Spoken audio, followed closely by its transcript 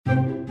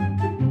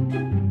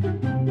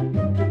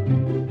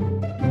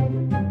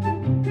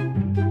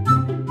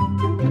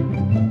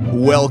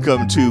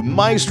Welcome to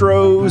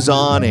Maestros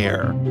on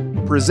Air,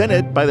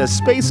 presented by the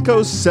Space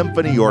Coast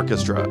Symphony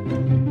Orchestra.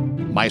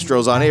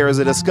 Maestros on Air is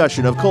a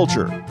discussion of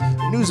culture,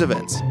 news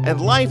events,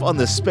 and life on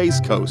the Space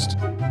Coast,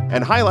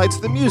 and highlights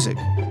the music,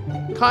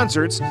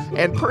 concerts,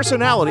 and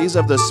personalities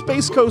of the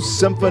Space Coast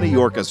Symphony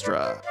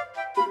Orchestra.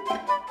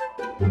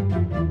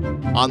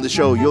 On the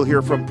show, you'll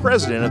hear from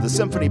President of the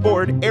Symphony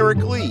Board,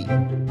 Eric Lee,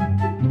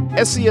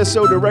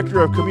 SCSO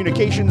Director of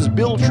Communications,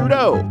 Bill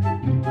Trudeau,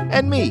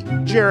 and me,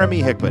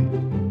 Jeremy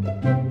Hickman.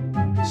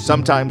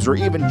 Sometimes we're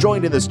even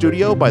joined in the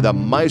studio by the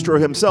maestro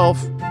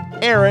himself,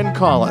 Aaron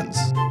Collins.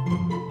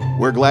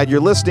 We're glad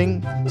you're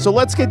listening, so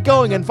let's get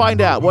going and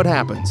find out what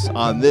happens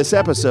on this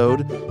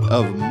episode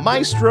of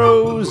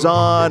Maestros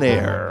on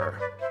Air.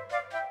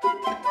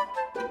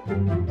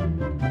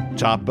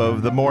 Top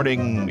of the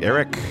morning,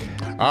 Eric.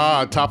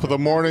 Top of the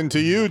morning to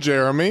you,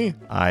 Jeremy.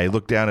 I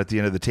look down at the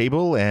end of the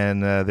table,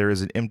 and there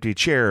is an empty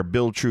chair.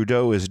 Bill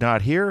Trudeau is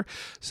not here,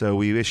 so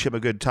we wish him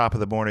a good top of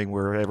the morning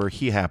wherever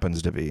he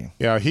happens to be.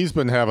 Yeah, he's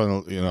been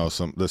having,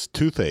 this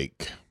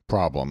toothache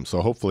problem,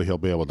 so hopefully he'll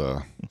be able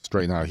to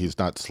straighten out. He's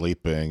not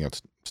sleeping.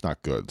 It's not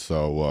good.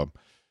 So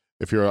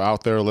if you're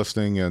out there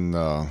listening in,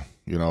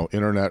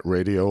 internet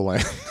radio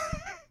land,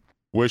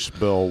 wish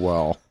Bill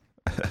well.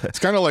 It's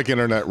kind of like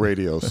internet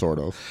radio, sort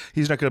of.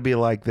 He's not going to be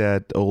like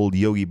that old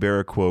Yogi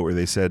Berra quote where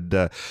they said,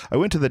 I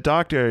went to the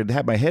doctor and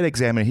had my head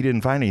examined. He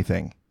didn't find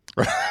anything.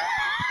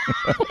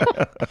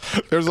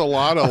 There's a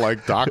lot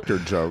of doctor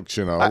jokes,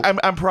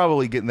 I'm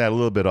probably getting that a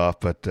little bit off,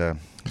 but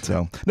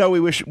no, we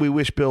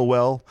wish Bill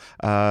well.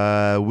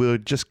 We're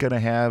just gonna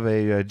have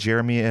a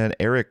Jeremy and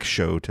Eric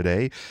show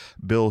today.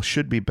 Bill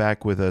should be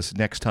back with us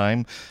next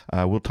time.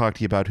 We'll talk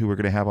to you about who we're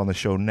gonna have on the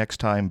show next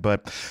time.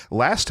 But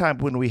last time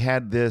when we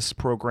had this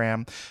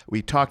program,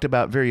 we talked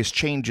about various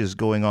changes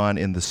going on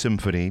in the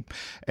symphony,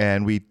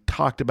 and we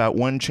talked about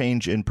one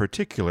change in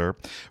particular,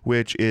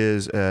 which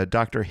is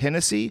Dr.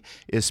 Hennessy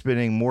is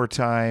spending more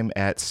time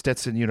at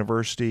Stetson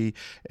University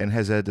and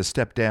has had to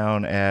step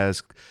down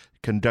as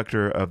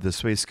conductor of the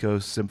Space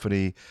Coast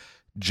Symphony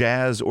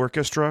Jazz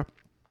Orchestra.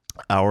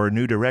 Our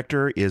new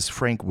director is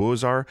Frank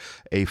Wozar,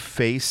 a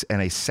face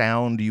and a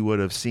sound you would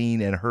have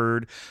seen and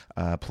heard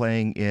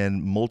playing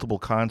in multiple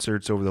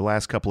concerts over the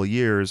last couple of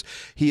years.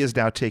 He is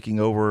now taking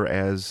over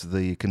as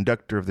the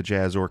conductor of the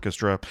Jazz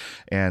Orchestra.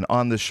 And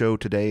on the show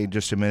today, in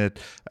just a minute,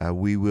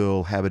 we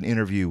will have an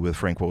interview with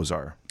Frank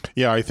Wozar.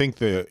 Yeah, I think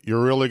that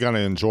you're really going to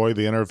enjoy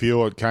the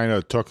interview. It kind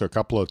of took a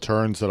couple of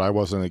turns that I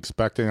wasn't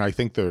expecting. I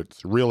think that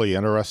it's really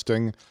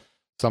interesting,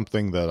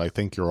 something that I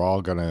think you're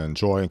all going to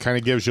enjoy, and kind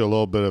of gives you a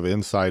little bit of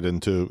insight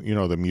into,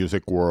 the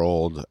music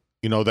world,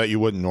 that you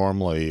wouldn't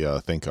normally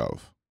think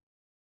of.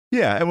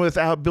 Yeah, and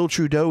without Bill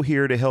Trudeau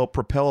here to help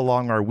propel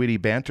along our witty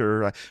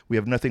banter, we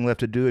have nothing left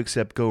to do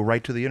except go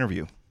right to the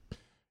interview.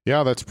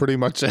 Yeah, that's pretty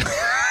much it.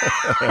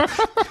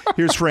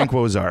 Here's Frank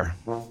Wozar.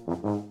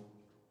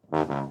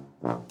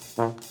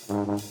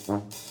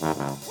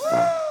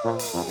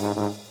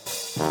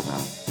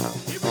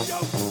 Here we go.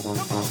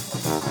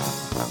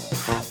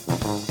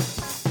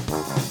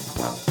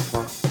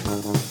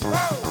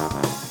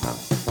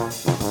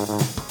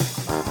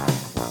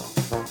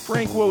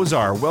 Frank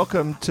Wozar,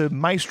 welcome to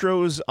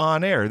Maestros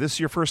on Air. This is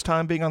your first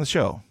time being on the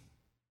show.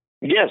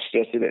 Yes,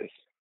 it is.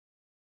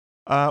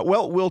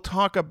 Well, we'll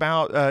talk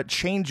about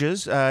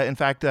changes. In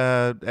fact,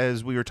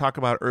 as we were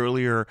talking about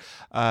earlier,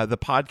 the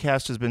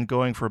podcast has been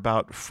going for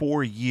about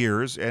 4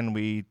 years, and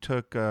we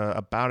took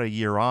about a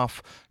year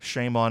off.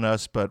 Shame on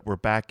us, but we're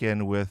back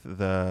in with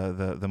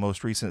the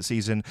most recent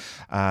season.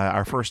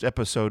 Our first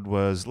episode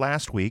was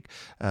last week.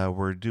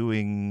 We're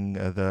doing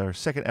the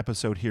second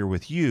episode here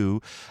with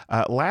you.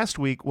 Last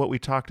week, what we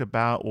talked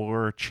about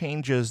were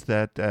changes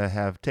that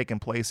have taken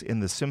place in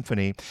the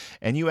symphony,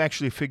 and you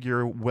actually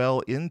figure well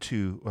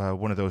into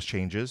one of those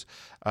changes,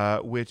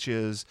 which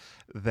is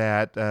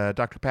that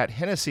Dr. Pat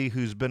Hennessy,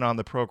 who's been on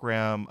the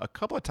program a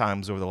couple of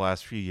times over the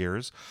last few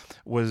years,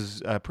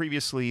 was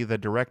previously the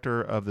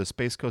director of the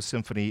Space Coast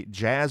Symphony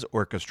Jazz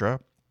Orchestra.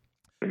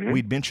 Mm-hmm.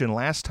 We'd mentioned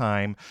last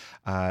time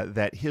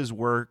that his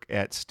work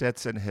at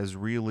Stetson has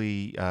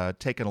really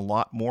taken a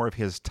lot more of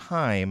his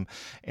time,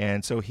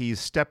 and so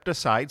he's stepped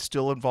aside,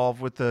 still involved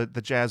with the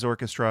Jazz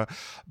Orchestra,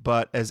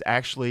 but has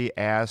actually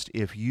asked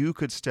if you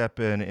could step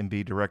in and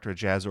be director of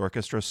Jazz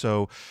Orchestra.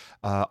 So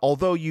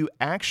although you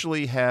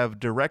actually have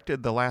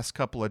directed the last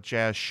couple of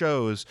jazz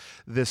shows,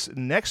 this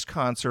next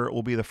concert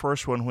will be the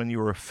first one when you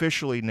were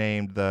officially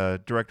named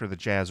the director of the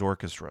Jazz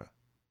Orchestra.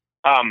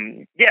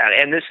 And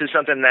this is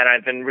something that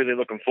I've been really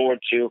looking forward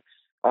to.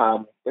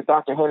 With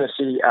Dr.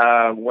 Hennessy,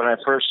 when I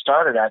first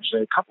started,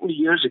 actually, a couple of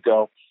years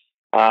ago,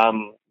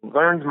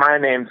 learned my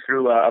name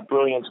through a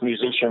brilliant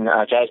musician,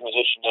 jazz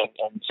musician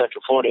in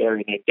Central Florida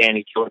area named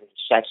Danny Jordan,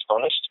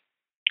 saxophonist.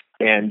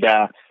 And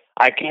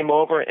I came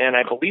over, and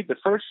I believe the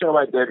first show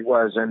I did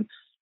was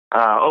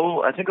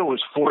I think it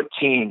was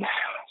 14,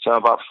 so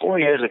about 4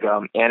 years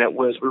ago, and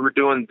we were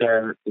doing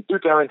the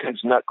Duke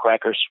Ellington's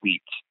Nutcracker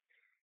Suite.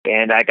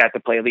 And I got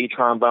to play lead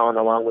trombone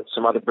along with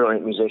some other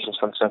brilliant musicians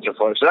from Central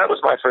Florida. So that was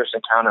my first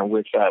encounter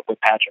with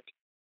Patrick.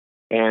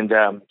 And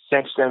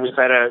since then, we've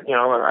had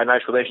a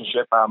nice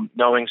relationship,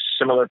 knowing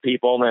similar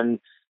people and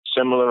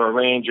similar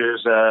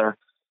arrangers,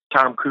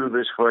 Tom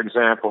Krugers, for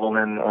example,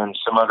 and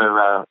some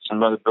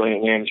other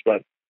brilliant names.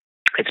 But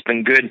it's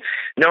been good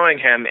knowing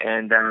him,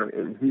 and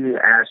he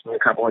asked me a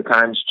couple of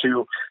times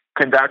to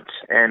conduct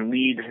and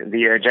lead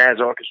the jazz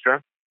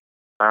orchestra.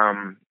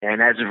 And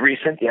as of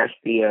recent, yes,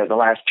 the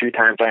last 2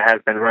 times I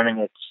have been running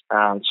it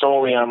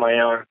solely on my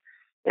own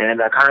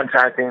and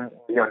contacting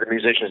the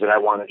musicians that I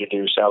wanted to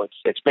do. So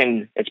it's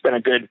been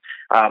a good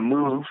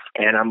move,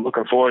 and I'm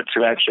looking forward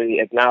to actually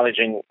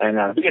acknowledging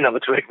and being able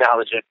to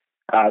acknowledge it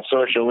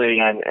socially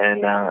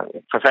and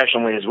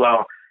professionally as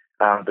well.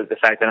 The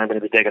fact that I'm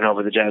going to be taking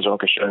over the jazz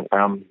orchestra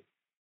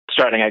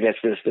starting, I guess,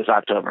 this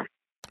October.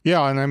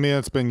 Yeah, and I mean,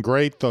 it's been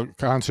great, the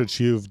concerts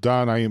you've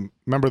done. I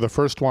remember the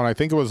first one, I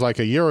think it was like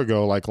a year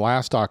ago, like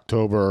last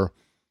October,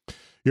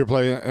 you're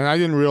playing, and I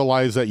didn't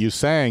realize that you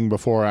sang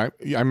before. I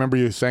remember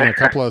you sang a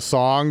couple of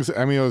songs.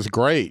 I mean, it was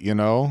great,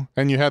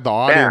 and you had the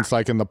audience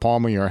like in the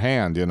palm of your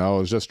hand, it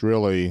was just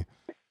really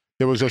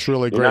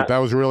great. That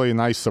was really a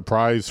nice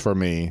surprise for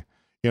me,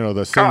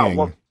 the singing.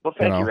 Oh, well,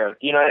 thank you, Ed.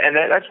 And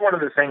that's one of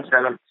the things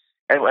that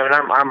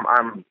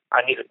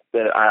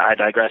I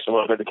digress a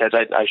little bit because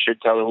I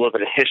should tell a little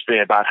bit of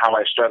history about how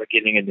I started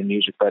getting into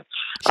music. But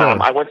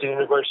sure. I went to the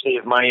University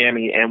of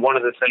Miami, and one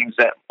of the things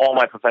that all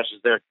my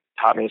professors there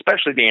taught me,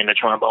 especially being a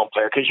trombone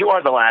player, because you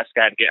are the last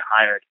guy to get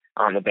hired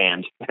on the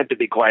band, to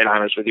be quite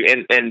honest with you,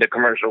 in the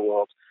commercial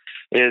world,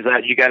 is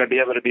that you got to be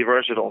able to be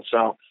versatile.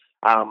 So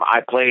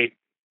I played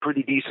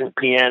pretty decent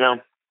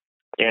piano,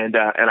 and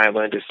I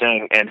learned to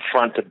sing and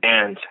front a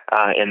band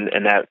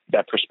in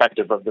that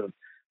perspective of the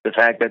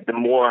fact that the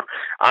more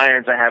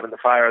irons I have in the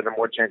fire, the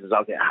more chances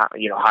I'll get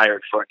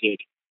hired for a gig.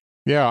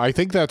 Yeah, I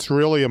think that's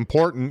really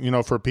important,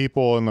 for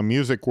people in the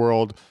music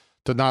world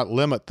to not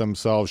limit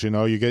themselves. You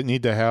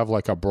need to have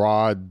like a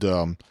broad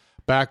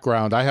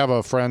background. I have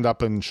a friend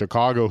up in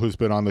Chicago who's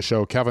been on the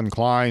show, Kevin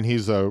Klein.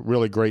 He's a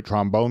really great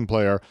trombone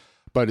player,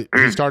 but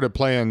he started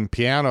playing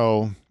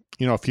piano,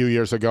 a few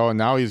years ago, and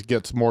now he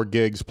gets more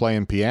gigs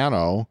playing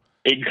piano.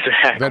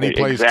 Exactly. Then he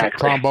plays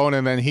trombone,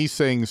 and then he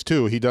sings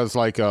too. He does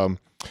like a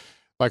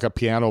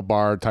piano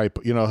bar type,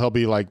 he'll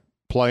be like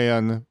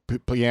playing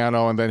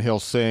piano and then he'll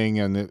sing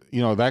and,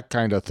 that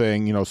kind of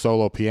thing,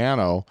 solo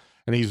piano.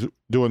 And he's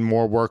doing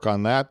more work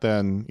on that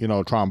than,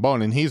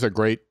 trombone. And he's a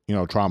great,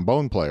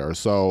 trombone player.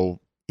 So,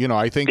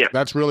 I think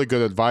that's really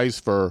good advice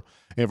for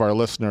any of our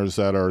listeners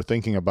that are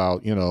thinking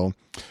about,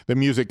 the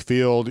music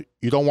field.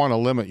 You don't want to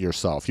limit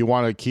yourself. You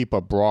want to keep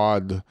a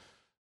broad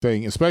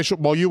thing, especially,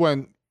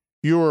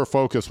 your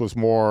focus was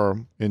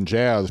more in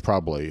jazz,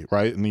 probably,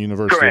 right? In the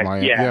University of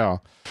Miami. Yeah.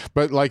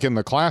 But like in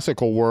the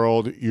classical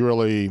world,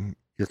 you're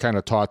kind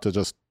of taught to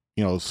just,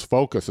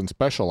 focus and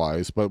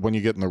specialize. But when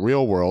you get in the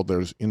real world,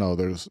 there's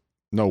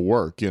no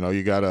work.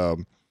 You got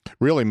to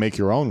really make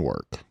your own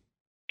work.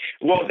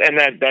 Well, and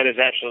that is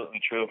absolutely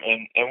true.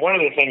 And one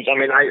of the things,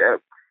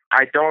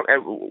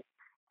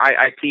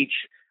 I teach,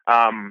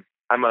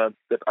 I'm a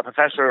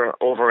professor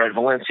over at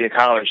Valencia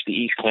College, the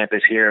East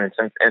Campus here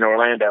in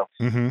Orlando.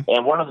 Mm-hmm.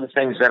 And one of the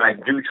things that I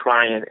do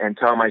try and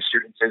tell my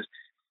students is,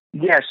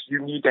 yes,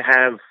 you need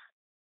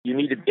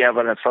to be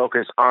able to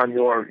focus on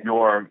your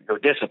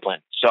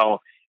discipline.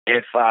 So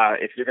if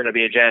you're going to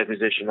be a jazz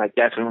musician, like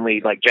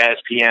definitely like jazz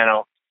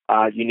piano,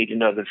 you need to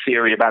know the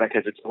theory about it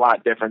because it's a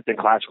lot different than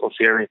classical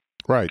theory.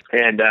 Right.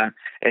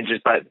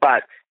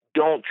 But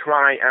don't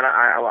try, and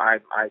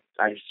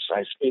I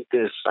speak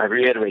this, I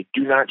reiterate,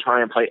 do not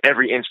try and play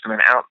every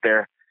instrument out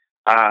there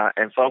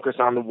and focus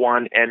on the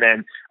one, and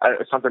then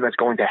something that's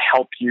going to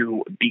help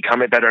you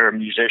become a better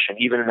musician,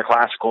 even in the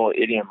classical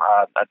idiom,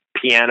 a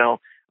piano,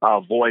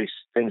 voice,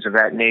 things of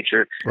that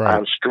nature,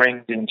 right.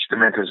 Stringed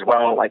instrument as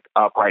well, like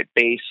upright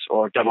bass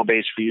or double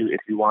bass for you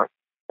if you want,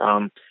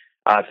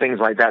 things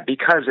like that,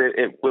 because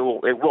it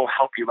will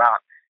help you out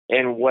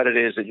in what it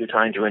is that you're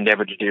trying to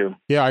endeavor to do.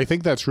 Yeah, I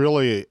think that's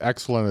really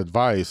excellent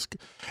advice.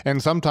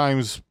 And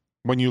sometimes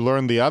when you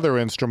learn the other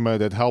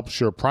instrument, it helps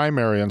your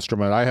primary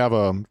instrument. I have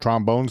a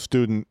trombone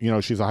student,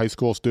 she's a high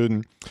school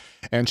student,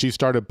 and she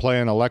started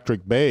playing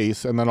electric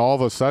bass, and then all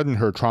of a sudden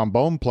her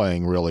trombone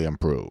playing really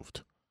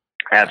improved.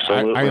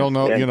 Absolutely. I don't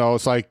know, yeah.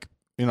 It's like,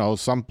 there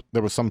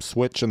was some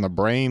switch in the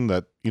brain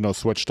that,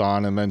 switched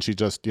on, and then she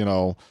just,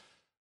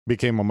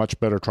 became a much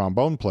better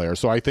trombone player.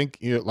 So I think,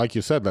 like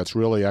you said, that's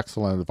really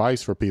excellent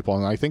advice for people.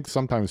 And I think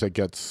sometimes it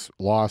gets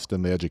lost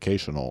in the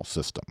educational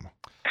system.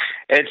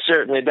 It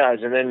certainly does.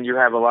 And then you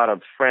have a lot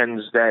of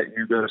friends that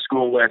you go to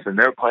school with and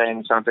they're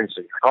playing something.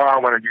 So you're like, I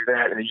want to do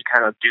that. And then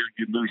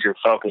you lose your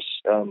focus.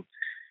 And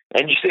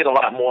you see it a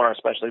lot more,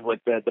 especially with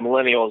the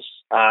millennials.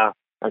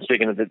 I'm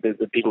speaking of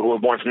the people who were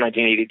born from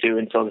 1982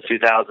 until the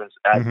 2000s.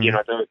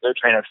 Mm-hmm. Their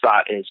train of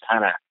thought is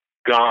kind of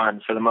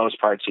gone for the most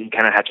part, so you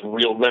kind of have to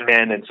reel them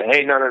in and say,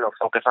 hey, no,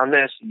 focus on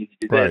this, you need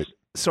to do this.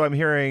 So I'm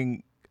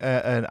hearing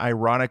an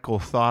ironical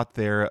thought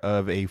there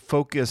of a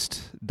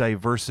focused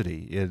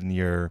diversity in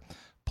your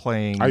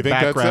playing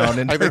background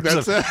in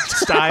terms of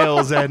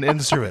styles and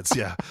instruments.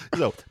 Yeah,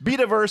 so be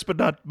diverse,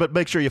 but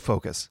make sure you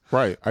focus.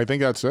 Right, I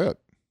think that's it.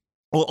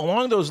 Well,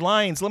 along those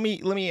lines, let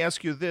me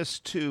ask you this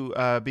too,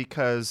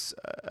 because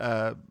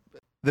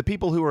the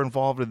people who are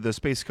involved in the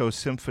Space Coast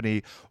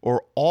Symphony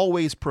are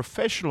always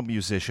professional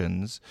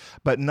musicians,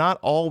 but not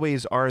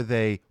always are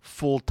they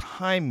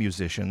full-time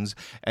musicians.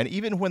 And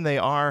even when they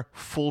are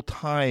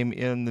full-time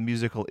in the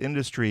musical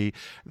industry,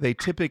 they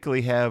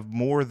typically have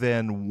more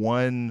than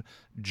one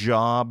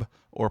job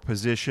or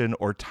position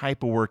or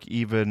type of work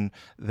even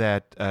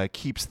that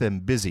keeps them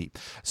busy.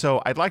 So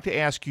I'd like to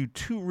ask you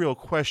two real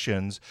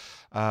questions.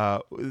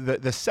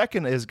 The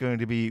second is going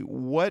to be,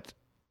 what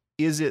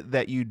is it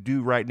that you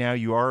do right now?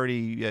 You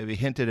already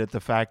hinted at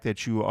the fact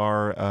that you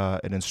are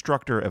an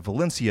instructor at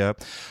Valencia,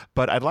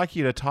 but I'd like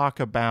you to talk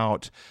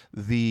about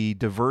the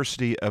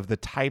diversity of the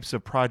types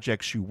of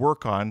projects you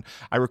work on.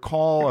 I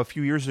recall a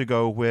few years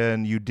ago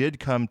when you did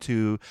come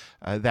to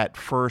that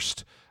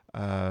first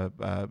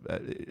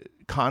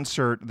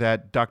concert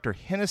that Dr.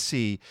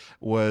 Hennessy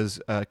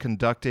was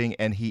conducting,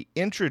 and he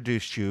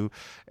introduced you,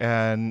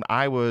 and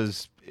I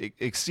was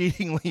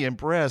exceedingly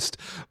impressed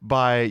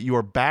by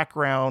your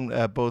background,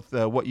 both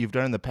what you've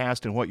done in the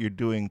past and what you're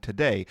doing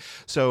today.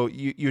 So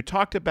you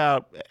talked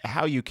about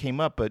how you came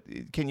up, but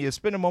can you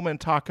spend a moment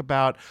and talk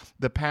about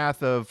the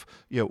path of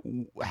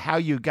how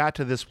you got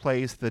to this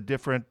place, the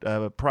different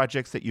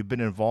projects that you've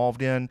been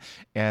involved in,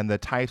 and the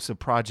types of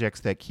projects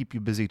that keep you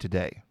busy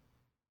today?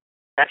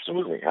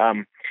 Absolutely.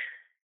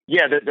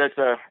 Yeah,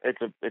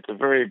 it's a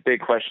very big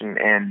question,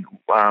 and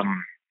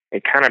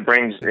it kind of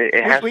brings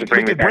it has to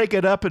bring. We could break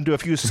it up into a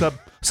few sub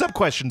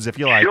questions if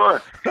you like.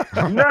 Sure.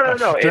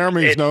 No.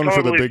 Jeremy's it's known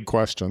totally, for the big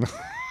question.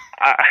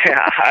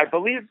 I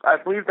believe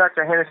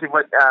Dr. Hennessy.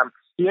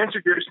 He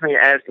introduced me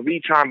as the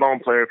lead trombone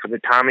player for the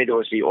Tommy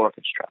Dorsey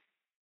Orchestra.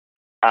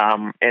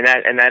 And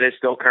that is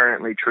still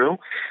currently true.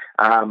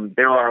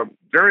 There are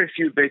very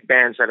few big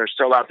bands that are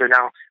still out there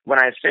now. When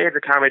I say the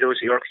Tommy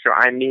Dorsey Orchestra,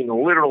 I mean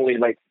literally,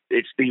 like,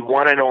 it's the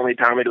one and only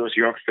Tommy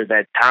Dorsey Orchestra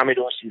that Tommy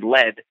Dorsey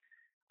led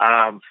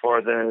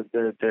for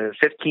the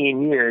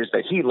 15 years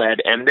that he led,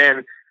 and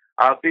then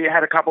they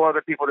had a couple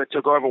other people that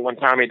took over when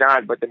Tommy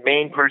died. But the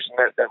main person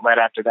that led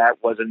after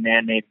that was a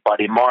man named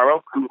Buddy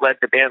Morrow, who led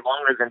the band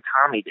longer than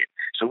Tommy did.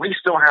 So we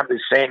still have the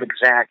same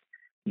exact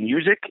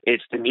music.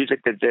 It's the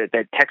music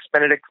that Tex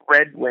Benedict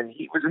read when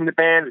he was in the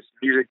band. It's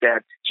the music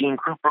that Gene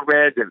Krupa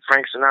read, that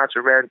Frank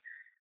Sinatra read.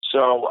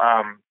 So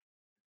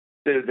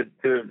the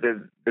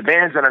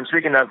bands that I'm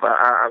speaking of,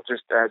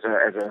 just as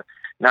a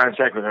non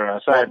sequitur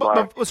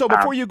sidebar. So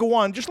before you go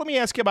on, just let me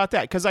ask you about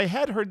that, because I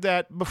had heard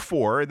that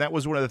before, and that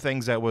was one of the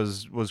things that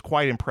was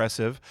quite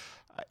impressive.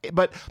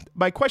 But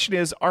my question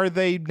is, are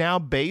they now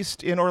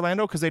based in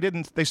Orlando? Because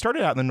they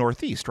started out in the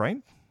Northeast,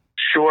 right?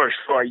 Sure,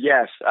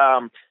 yes.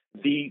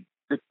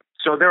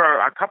 So there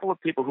are a couple of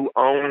people who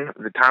own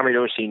the Tommy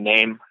Dorsey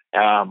name.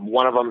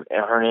 One of them,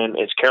 her name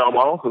is Carol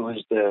Morrow, who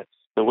is the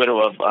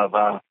widow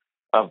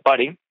of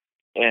Buddy,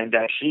 and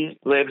she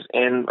lives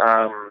in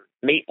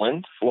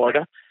Maitland,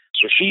 Florida.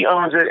 So she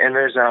owns it, and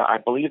I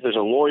believe there's a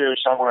lawyer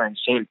somewhere in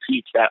St.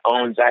 Pete that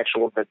owns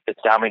the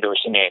Tommy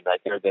Dorsey name,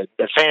 like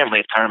the family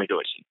of Tommy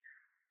Dorsey.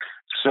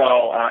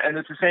 So, and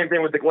it's the same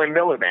thing with the Glenn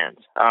Miller Band.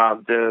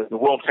 The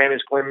world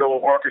famous Glenn Miller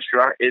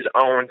Orchestra is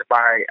owned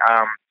by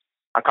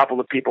a couple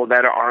of people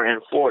that are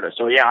in Florida.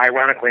 So yeah,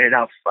 ironically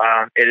enough,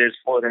 it is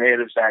Florida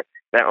natives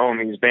that own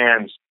these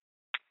bands.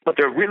 But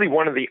they're really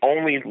one of the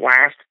only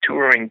last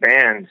touring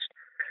bands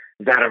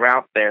that are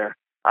out there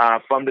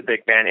from the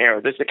big band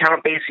era. There's the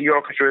Count Basie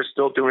Orchestra is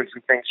still doing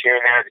some things here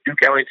and there, the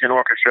Duke Ellington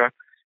Orchestra,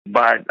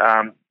 but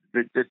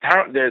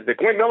the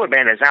Glenn Miller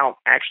Band is out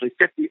actually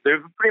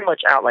they're pretty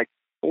much out like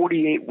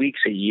 48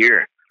 weeks a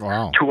year.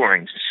 Wow.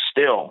 Touring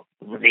still.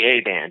 The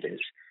A band is.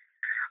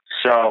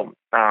 So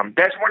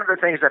that's one of the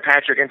things that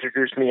Patrick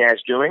introduced me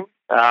as doing,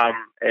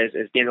 as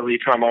being a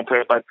lead trombone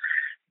player. But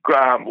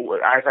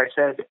as I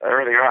said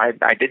earlier,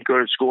 I did go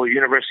to school at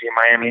University of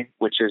Miami,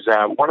 which is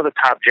one of the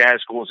top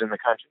jazz schools in the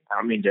country. I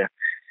don't mean to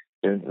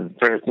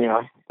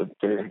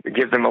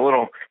give them a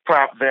little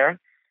prop there,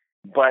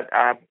 but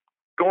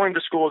going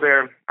to school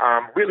there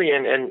really,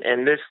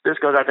 and this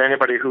goes out to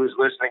anybody who is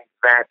listening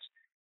that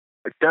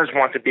does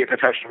want to be a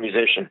professional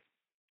musician.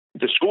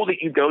 The school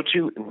that you go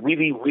to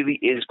really, really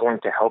is going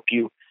to help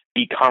you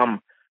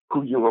become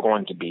who you are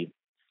going to be.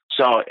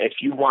 So if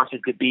you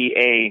wanted to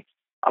be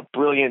a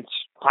brilliant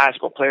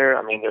classical player,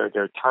 I mean,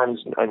 there are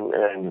tons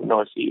and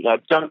Northeast,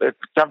 some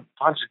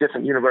bunch of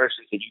different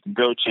universities that you can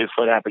go to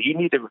for that. But you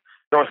need to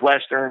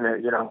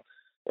Northwestern,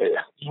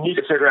 you need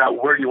to figure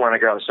out where you want to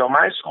go. So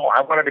my school,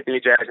 I wanted to be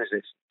a jazz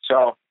musician.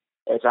 So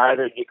it's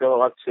either you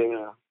go up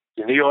to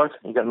New York,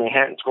 you got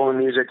Manhattan School of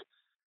Music,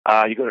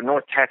 you go to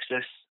North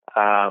Texas.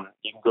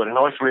 You can go to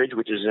Northridge,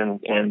 which is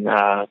in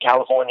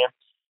California,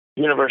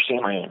 University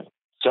of Miami.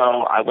 So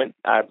I went,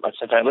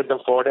 since I lived in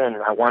Florida and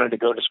I wanted to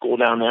go to school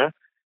down there,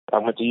 I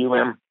went to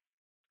UM.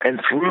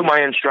 And through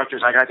my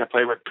instructors, I got to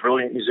play with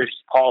brilliant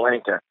musicians, Paul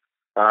Anka,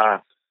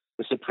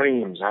 the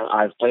Supremes.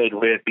 I've played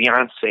with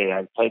Beyonce.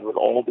 I've played with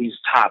all these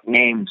top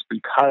names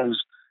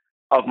because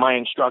of my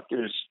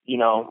instructors,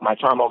 my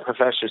trombone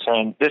professor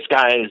saying, this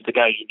guy is the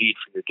guy you need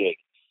for your gig.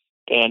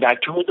 And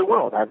I've toured the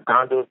world. I've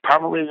gone to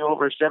probably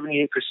over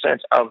 78%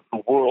 of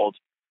the world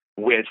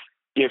with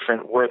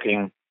different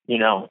working,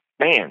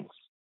 bands,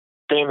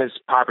 famous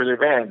popular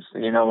bands, a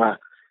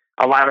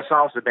lot of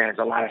salsa bands,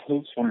 a lot of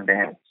Haitian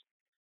bands.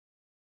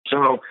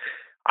 So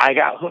I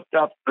got hooked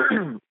up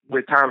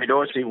with Tommy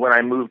Dorsey when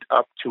I moved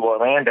up to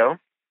Orlando.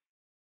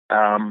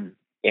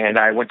 And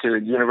I went to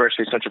the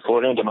University of Central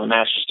Florida and did my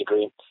master's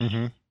degree.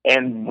 Mm-hmm.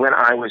 And when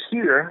I was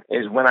here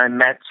is when I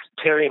met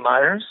Terry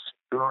Myers,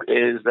 who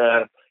is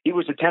he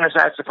was the tenor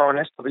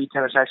saxophonist, the lead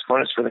tenor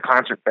saxophonist for the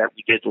concert that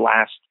we did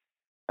last,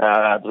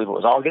 I believe it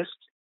was August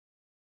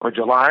or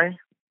July.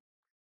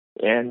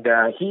 And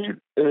he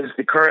is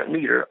the current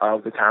leader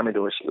of the Tommy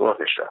Dorsey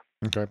Orchestra.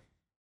 Okay.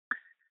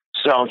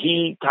 So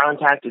he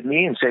contacted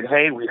me and said,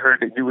 hey, we heard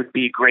that you would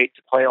be great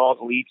to play all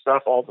the lead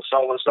stuff, all the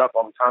solo stuff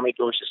on the Tommy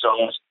Dorsey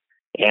solos.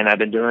 And I've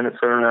been doing it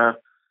for,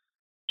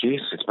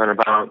 it's been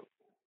about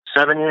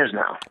 7 years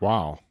now.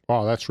 Wow,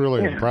 that's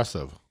really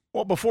impressive.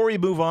 Well, before we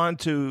move on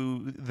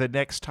to the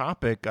next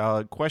topic,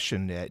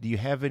 question, do you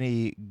have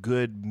any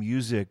good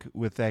music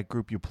with that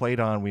group you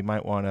played on we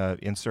might want to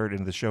insert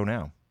into the show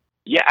now?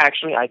 Yeah,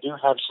 actually, I do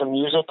have some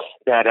music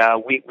that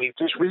we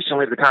just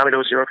recently, the Tommy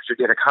Dorsey Orchestra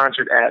did a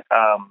concert at,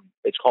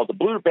 it's called the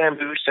Blue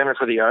Bamboo Center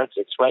for the Arts.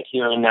 It's right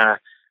here in,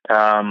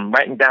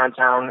 right in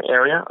downtown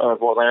area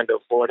of Orlando,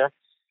 Florida.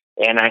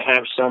 And I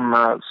have some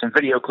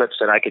video clips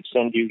that I could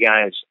send you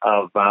guys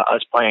of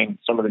us playing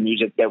some of the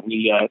music that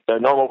the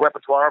normal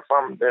repertoire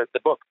from the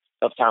book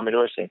of Tommy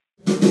Dorsey.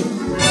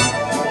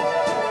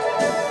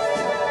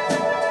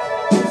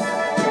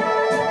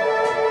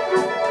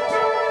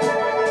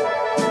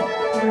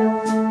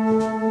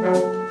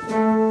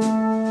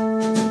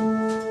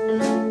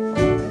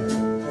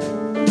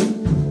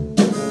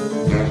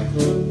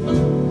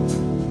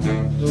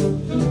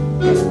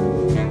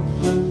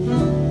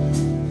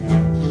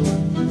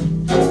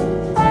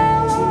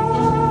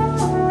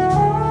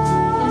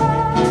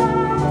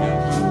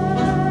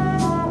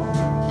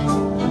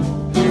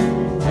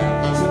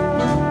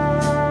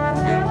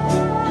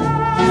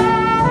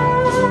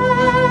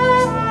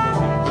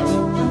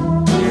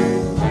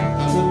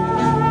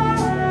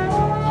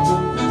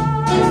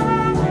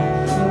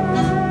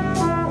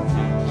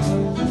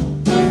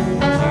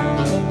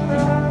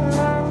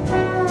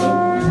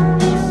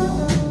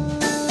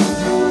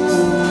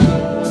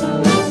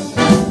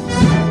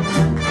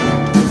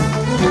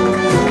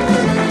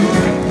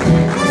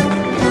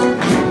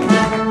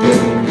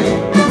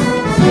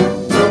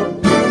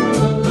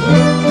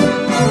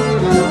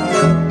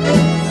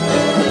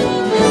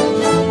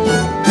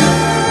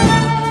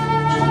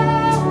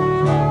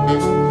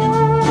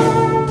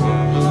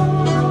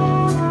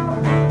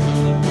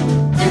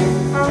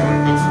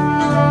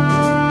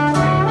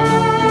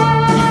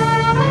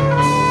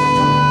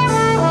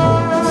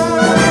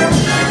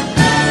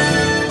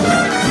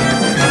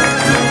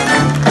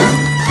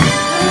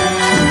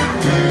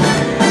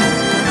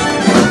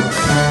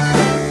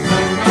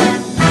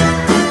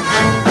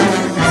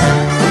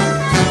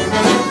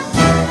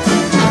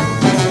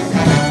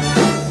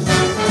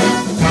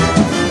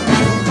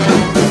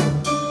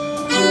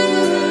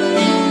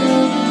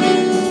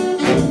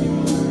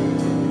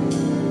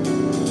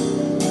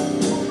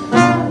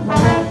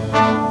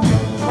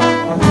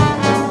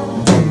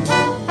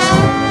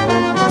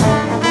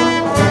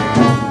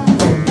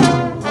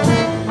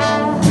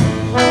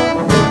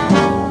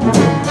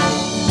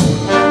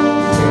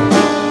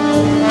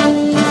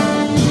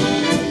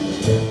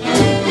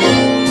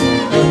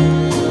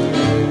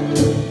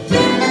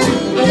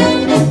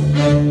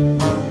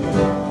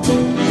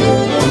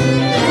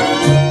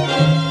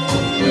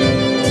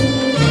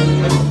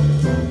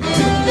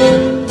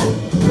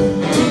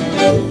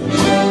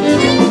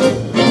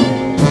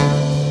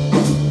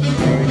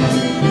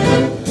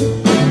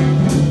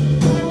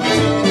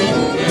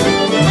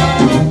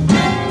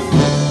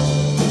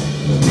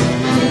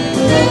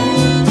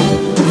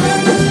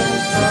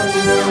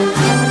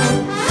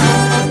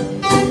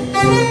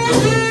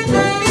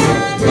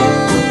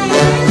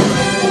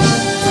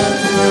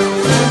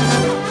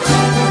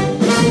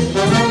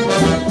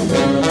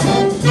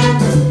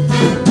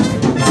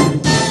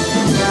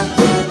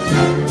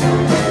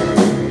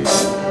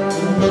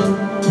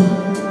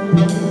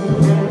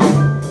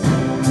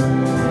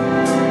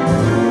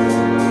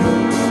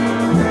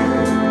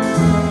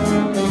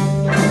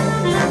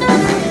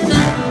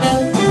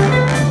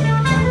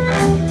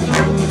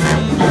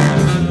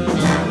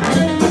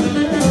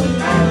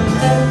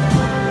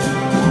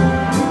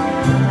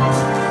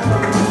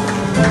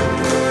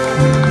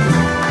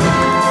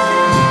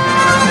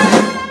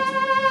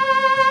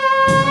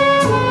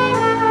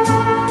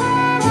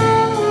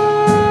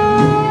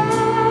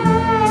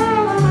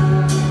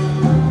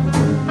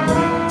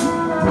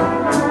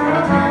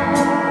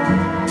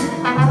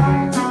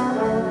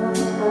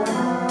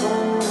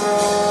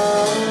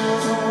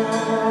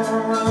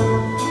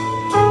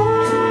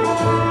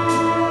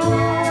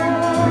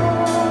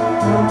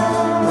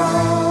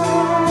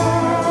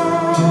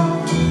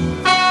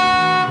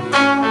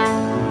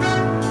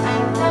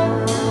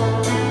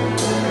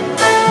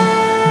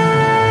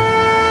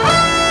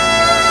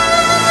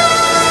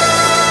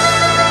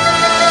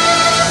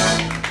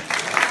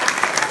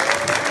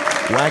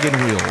 Wagon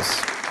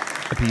Wheels,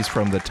 a piece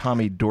from the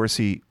Tommy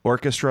Dorsey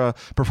Orchestra,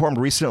 performed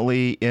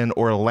recently in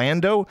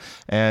Orlando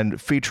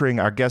and featuring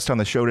our guest on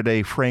the show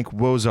today, Frank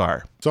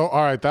Wozar. So,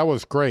 all right, that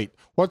was great.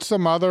 What's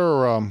some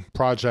other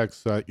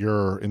projects that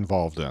you're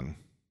involved in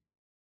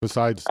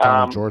besides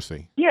Tommy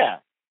Dorsey? Yeah.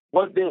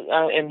 Well,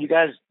 and you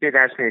guys did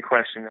ask me a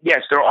question.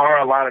 Yes, there are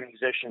a lot of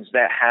musicians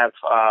that have,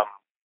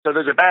 so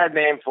there's a bad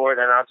name for it,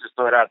 and I'll just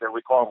throw it out there.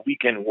 We call them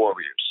weekend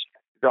warriors.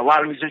 There are a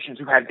lot of musicians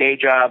who have day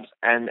jobs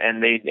and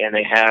they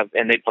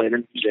play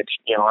the music,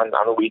 on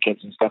the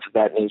weekends and stuff of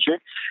that nature.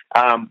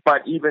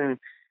 But even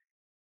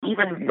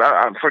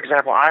for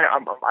example,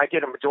 I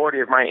get a majority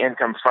of my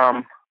income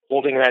from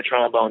holding that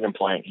trombone and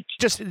playing it.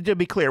 Just to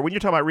be clear, when you're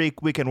talking about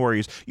weekend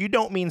warriors, you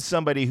don't mean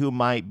somebody who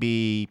might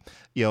be,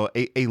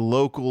 a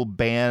local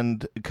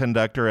band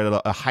conductor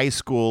at a high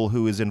school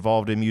who is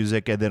involved in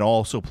music and then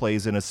also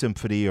plays in a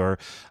symphony or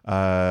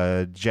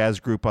jazz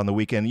group on the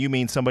weekend. You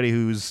mean somebody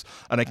who's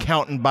an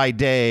accountant by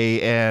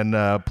day and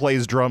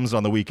plays drums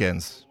on the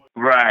weekends.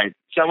 Right.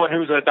 Someone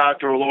who's a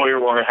doctor or lawyer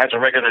or has a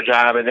regular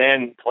job and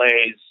then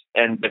plays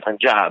in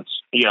different jobs,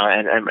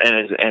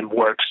 and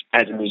works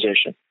as a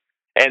musician.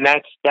 And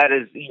that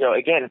is,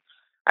 again,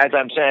 as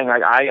I'm saying,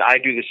 I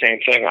do the same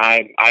thing.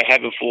 I'm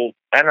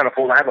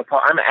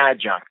an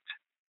adjunct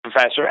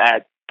professor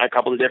at a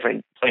couple of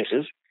different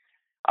places.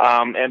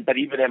 But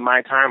even in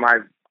my time,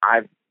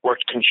 I've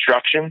worked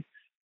construction.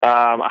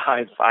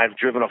 I've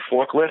driven a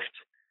forklift.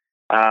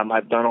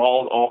 I've done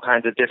all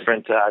kinds of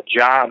different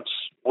jobs.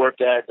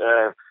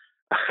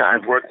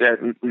 I've worked at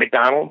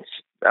McDonald's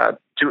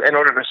in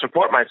order to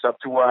support myself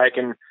to where I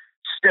can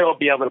still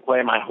be able to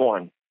play my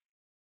horn.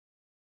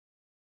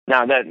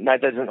 Now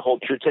that doesn't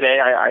hold true today.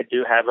 I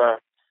do have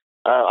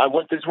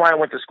this is why I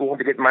went to school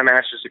to get my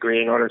master's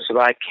degree in order so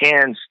that I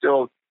can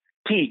still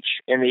teach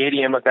in the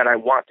idiom that I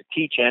want to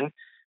teach in.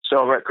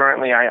 So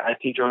currently I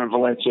teach over at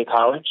Valencia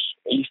College,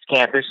 East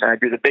Campus, and I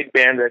do the big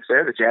band that's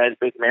there, the jazz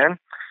big band.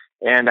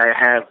 And I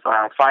have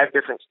 5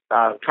 different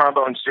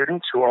trombone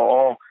students who are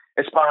all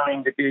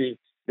aspiring to be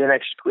the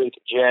next great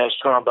jazz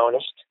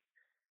trombonist.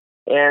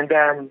 And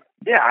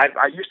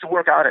I used to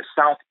work out at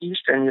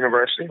Southeastern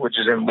University, which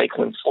is in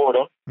Lakeland,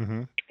 Florida.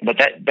 Mm-hmm. But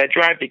that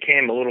drive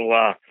became a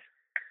little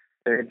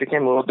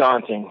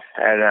daunting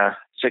at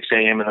 6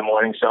 a.m. in the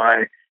morning. So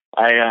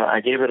I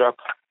gave it up,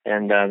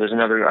 and there's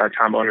another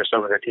trombonist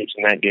over there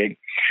teaching that gig.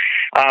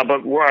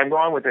 But where I'm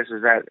going with this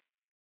is that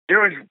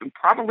there is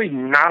probably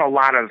not a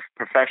lot of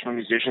professional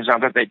musicians out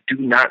there that do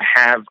not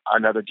have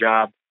another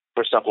job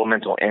for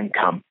supplemental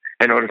income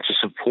in order to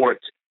support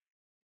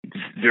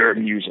their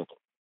music.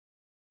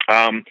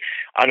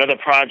 Another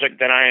project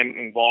that I am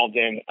involved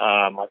in,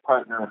 my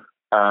partner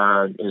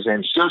is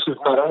named Joseph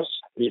Meadows.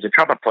 He's a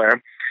trumpet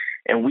player,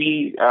 and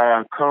we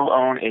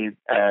co-own a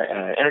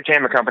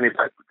entertainment company.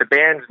 But the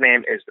band's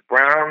name is the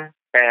Brown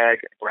Bag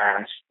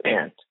Brass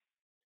Band.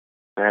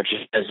 And I've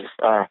just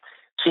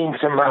seen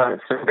some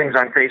things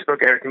on Facebook.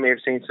 Eric, you may have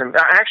seen some.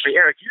 Actually,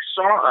 Eric, you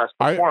saw us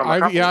perform.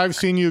 I've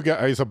seen you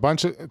guys a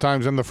bunch of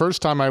times, and the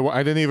first time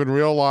I didn't even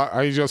realize.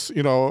 I just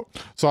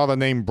saw the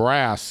name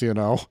Brass, and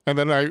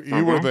then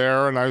you were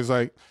there, and I was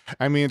like,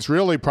 it's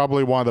really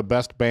probably one of the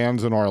best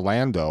bands in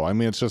Orlando.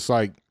 It's just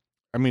like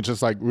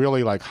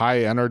really like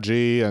high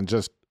energy and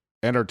just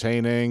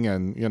entertaining,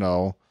 and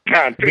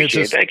I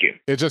appreciate it. Thank you.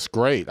 It's just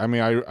great. I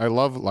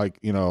love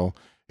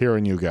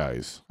hearing you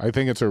guys. I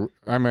think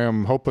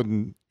I'm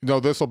hoping.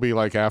 This will be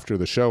like after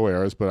the show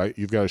airs, but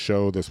you've got a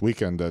show this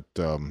weekend at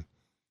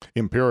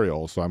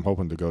Imperial, so I'm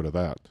hoping to go to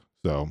that.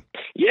 So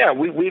yeah,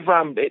 we've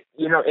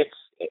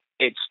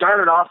it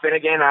started off, and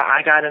again,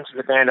 I got into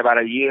the band about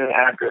a year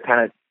after it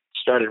kind of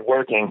started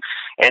working,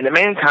 and the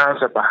main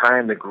concept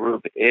behind the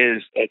group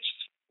is it's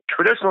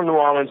traditional New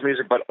Orleans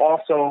music, but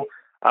also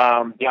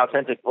the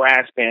authentic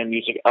brass band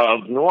music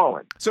of New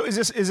Orleans. So is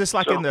this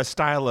like in the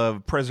style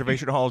of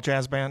Preservation Hall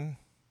Jazz Band?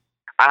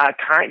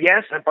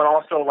 Yes, but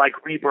also like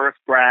Rebirth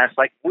brass,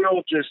 like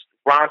real just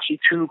raunchy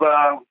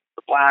tuba,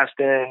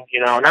 blasting,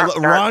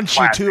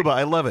 raunchy tuba.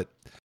 I love it.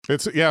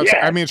 It's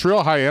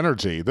real high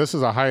energy. This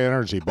is a high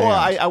energy band.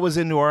 Well, I was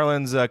in New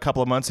Orleans a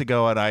couple of months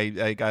ago, and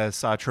I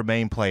saw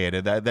Tremaine play it.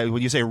 And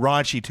when you say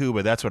raunchy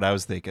tuba, that's what I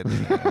was thinking.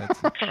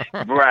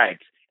 Right.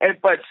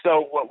 But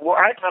so what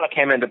I kind of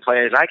came into play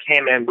is I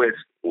came in with,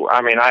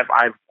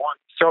 I've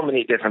worked so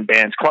many different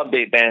bands, club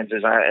beat bands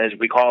as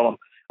we call them.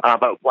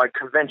 But like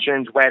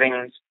conventions,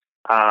 weddings.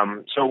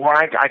 So where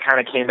I kind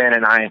of came in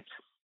and I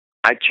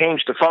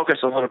changed the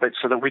focus a little bit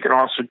so that we could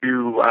also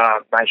do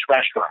nice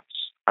restaurants.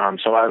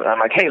 So I'm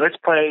like, hey, let's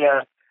play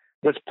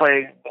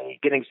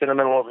Getting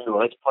Sentimental Over You.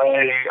 Let's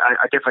play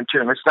a different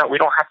tune. We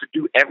don't have to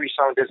do every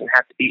song. Doesn't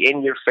have to be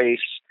in your face,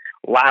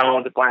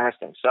 loud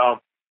blasting. So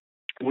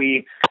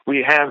we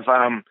have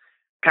kind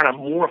of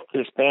morphed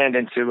this band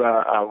into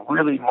a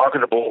really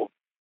marketable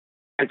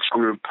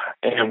group,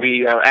 and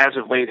we as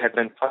of late have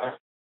been.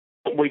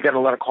 We get a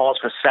lot of calls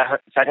for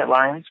second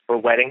lines for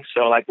weddings.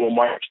 So like we'll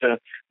march the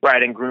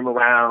bride and groom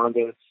around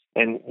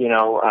and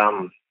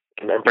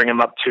bring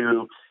them up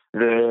to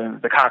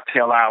the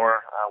cocktail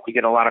hour. We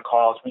get a lot of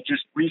calls. We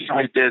just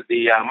recently did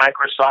the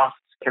Microsoft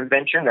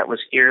convention that was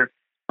here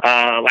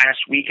last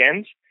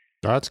weekend.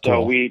 That's cool.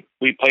 So we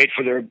played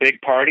for their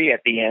big party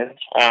at the end.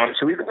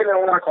 So we've been getting a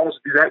lot of calls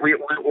to do that.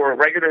 We're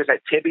regulars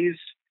at Tibby's,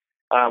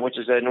 which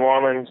is a New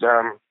Orleans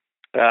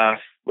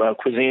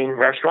cuisine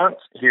restaurant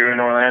here in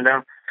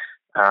Orlando.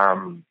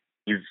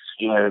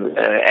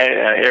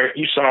 Eric,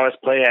 you saw us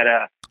play at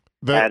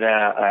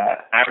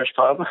Irish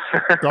pub.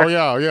 Oh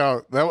yeah.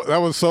 That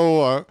was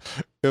so.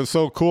 It was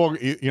so cool.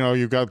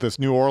 You've got this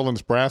New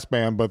Orleans brass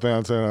band, but then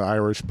it's in an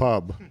Irish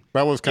pub.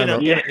 That was kind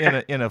of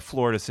in a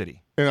Florida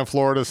city. In a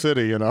Florida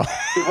city, One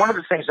of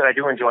the things that I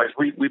do enjoy is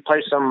we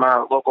play some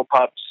local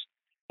pubs,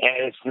 and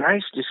it's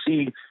nice to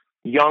see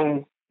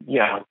young,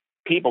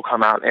 people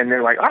come out and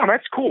they're like, "Oh,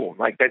 that's cool!"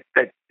 Like that.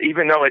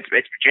 Even though it's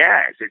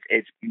jazz,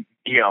 it's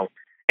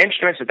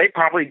instruments that they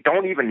probably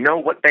don't even know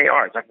what they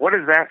are. It's like, what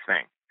is that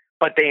thing?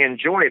 But they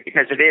enjoy it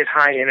because it is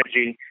high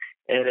energy,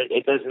 and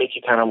it does make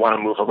you kind of want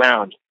to move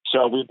around.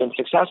 So we've been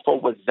successful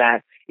with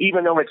that,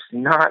 even though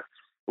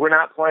we're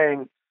not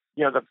playing,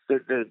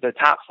 the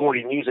top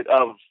 40 music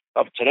of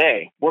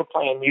today. We're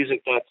playing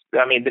music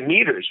the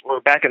Meters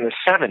were back in the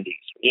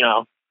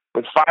 70s,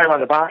 with Fire on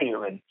the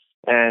Bayou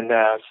and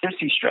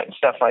Sissy Street and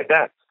stuff like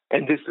that.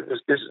 And this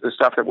is the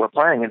stuff that we're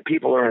playing, and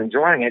people are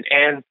enjoying it.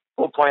 And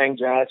we're playing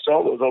jazz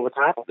solos over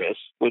top of this,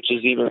 which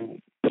is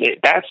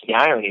that's the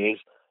irony is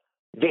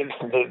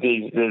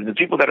the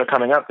people that are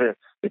coming up, the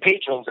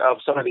patrons of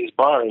some of these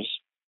bars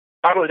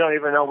probably don't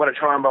even know what a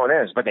trombone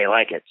is, but they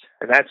like it.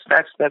 And that's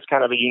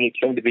kind of a unique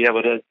thing to be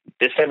able to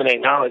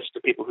disseminate knowledge to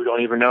people who don't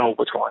even know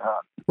what's going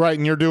on. Right,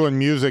 and you're doing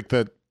music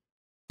that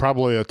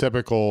probably a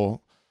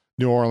typical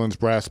New Orleans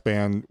brass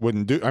band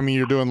wouldn't do. I mean,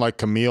 you're doing like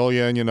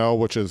Chameleon,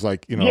 which is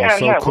like,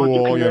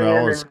 cool,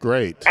 it's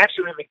great.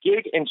 Actually, we have a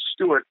gig in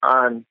Stuart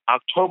on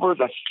October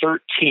the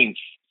 13th.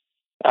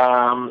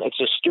 It's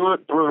a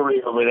Stuart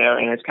brewery over there,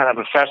 and it's kind of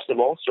a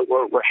festival, so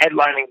we're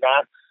headlining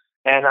that.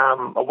 And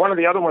one of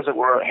the other ones that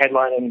we're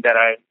headlining that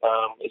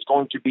is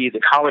going to be the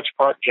College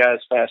Park Jazz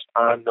Fest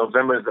on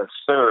November the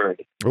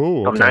 3rd.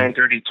 Ooh, from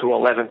 9:30 to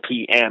 11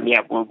 p.m.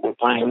 Yeah, we're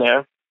playing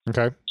there.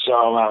 Okay.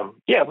 So,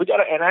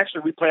 and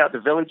actually we play out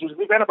the Villages.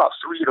 We've got about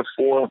 3 to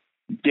 4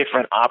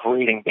 different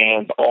operating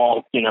bands,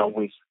 all,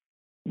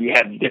 we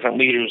have different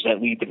leaders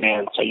that lead the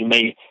band. So you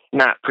may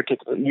not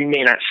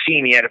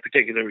see me at a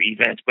particular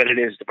event, but it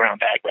is the Brown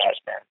Bag Brass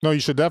Band. No, you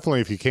should definitely,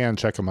 if you can,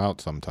 check them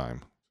out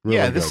sometime. Really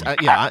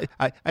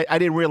I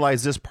didn't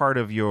realize this part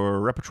of your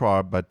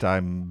repertoire, but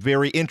I'm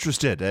very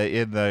interested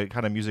in the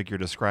kind of music you're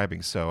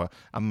describing. So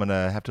I'm going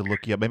to have to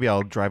look you up. Maybe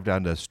I'll drive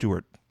down to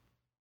Stuart.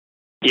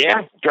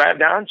 Yeah, drive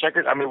down, check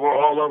it. I mean, we're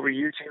all over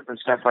YouTube and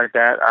stuff like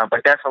that.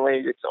 But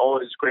definitely, it's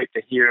always great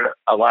to hear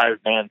a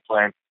live band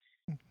play.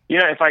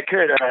 If I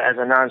could, as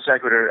a non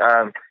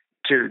sequitur,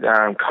 to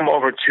come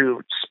over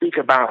to speak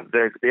about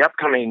the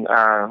upcoming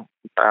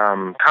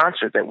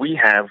concert that we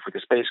have with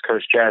the Space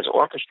Coast Jazz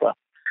Orchestra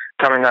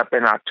coming up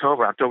in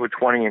October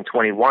 20 and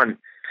 21.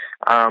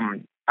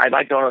 I'd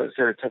like to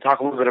talk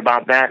a little bit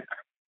about that.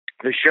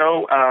 The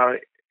show,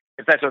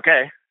 if that's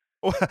okay.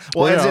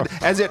 Well,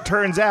 as it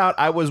turns out,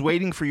 I was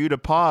waiting for you to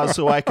pause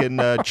so I can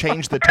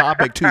change the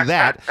topic to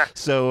that.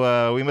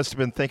 So we must have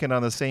been thinking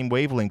on the same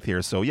wavelength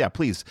here. So yeah,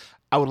 please.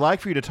 I would like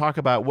for you to talk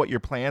about what your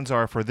plans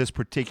are for this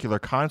particular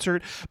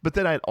concert, but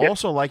then I'd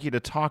also like you to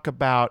talk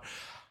about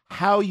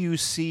how you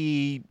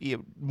see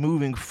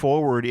moving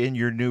forward in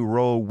your new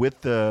role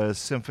with the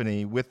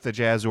symphony, with the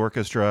jazz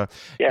orchestra,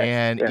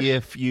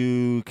 if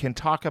you can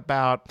talk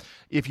about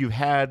if you've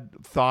had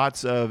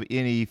thoughts of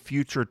any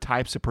future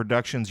types of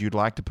productions you'd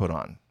like to put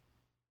on.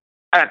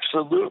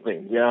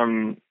 Absolutely.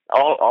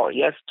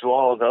 Yes to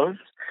all of those.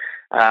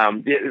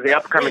 The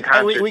upcoming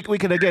concert. We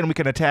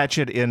can attach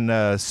it in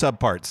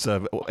subparts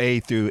of A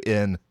through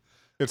N.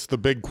 It's the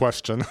big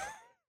question.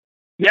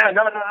 Yeah,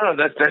 no.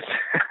 That's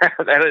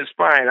that is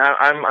fine.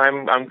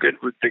 I'm good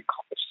with big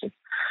questions.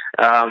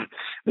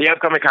 The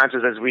upcoming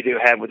concerts, as we do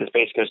have with the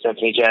Space Coast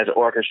Symphony Jazz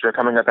Orchestra,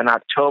 coming up in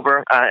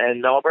October in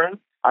Melbourne,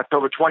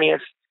 October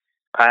 20th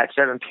at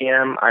 7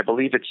 p.m. I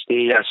believe it's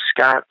the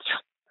Scott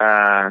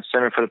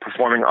Center for the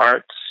Performing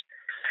Arts.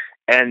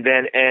 And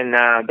then in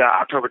the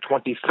October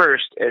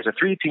 21st is a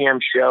 3 p.m.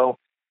 show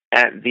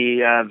at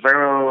the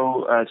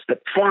it's the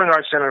Performing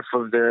Arts Center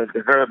for the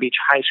Vero Beach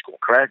High School,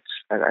 correct?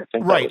 I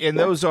think right, and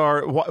those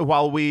are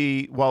while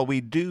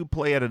we do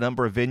play at a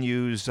number of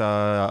venues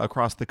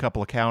across the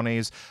couple of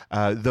counties.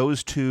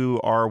 Those two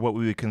are what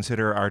we would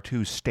consider our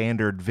two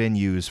standard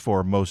venues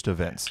for most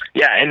events.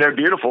 Yeah, and they're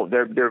beautiful.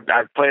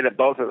 I've played at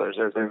both of those.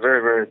 They're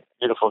very, very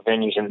beautiful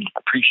venues, and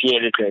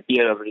appreciated to be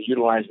able to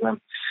utilize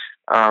them.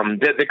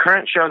 The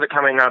current show that's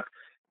coming up,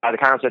 the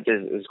concept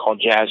is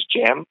called Jazz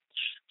Jam.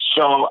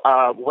 So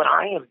what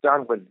I have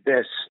done with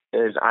this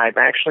is I've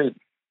actually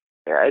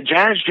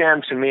Jazz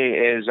Jam to me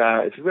is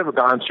if you've ever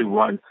gone to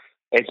one,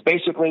 it's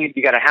basically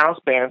you got a house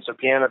band, so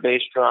piano,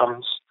 bass,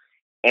 drums,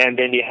 and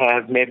then you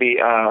have maybe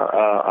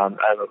an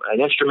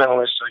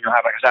instrumentalist, so you'll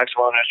have like a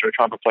saxophonist or a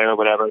trumpet player or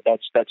whatever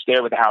that's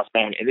there with the house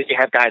band, and then you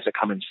have guys that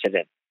come and sit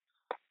in.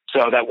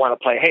 So that want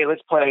to play, hey,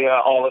 let's play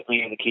All of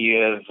Me in the key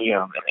of,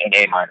 in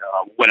A minor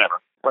or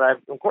whatever. What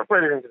I've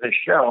incorporated into this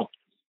show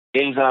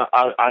is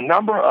a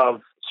number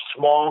of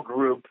small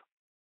group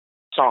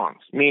songs,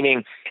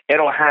 meaning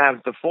it'll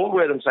have the full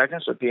rhythm section,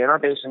 so piano,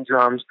 bass, and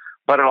drums,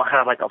 but it'll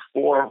have like a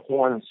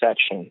 4-horn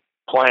section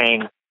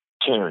playing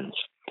tunes.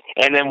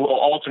 And then we'll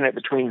alternate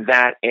between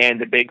that and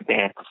the big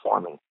band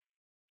performing.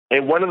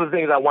 And one of the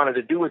things I wanted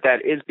to do with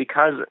that is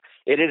because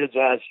it is a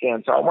jazz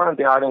jam, so I wanted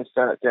the audience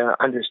to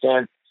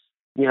understand,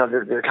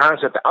 the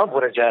concept of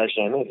what a jazz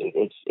jam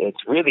is.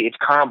 It's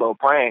combo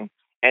playing,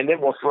 and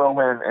then we'll throw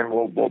in and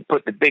we'll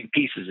put the big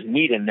pieces of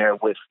meat in there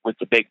with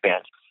the big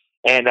band.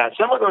 And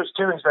some of those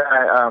tunes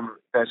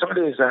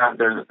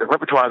the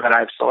repertoire that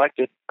I've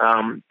selected,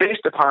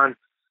 based upon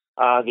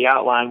the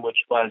outline,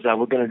 which was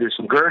we're going to do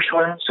some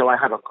Gershwin. So I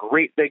have a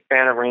great big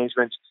band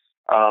arrangement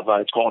of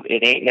it's called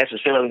 "It Ain't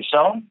Necessarily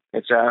So."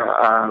 It's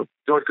a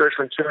George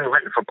Gershwin tune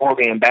written for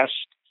Porgy and Bess,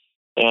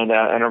 and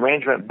an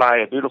arrangement by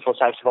a beautiful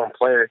saxophone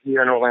player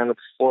here in Orlando,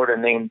 Florida,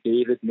 named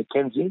David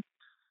McKenzie.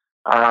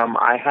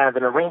 I have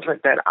an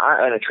arrangement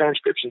and a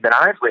transcription that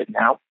I've written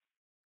out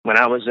when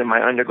I was in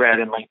my undergrad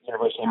in my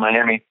University of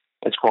Miami.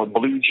 It's called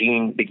Blue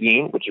Jean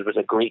Begin, which was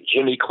a great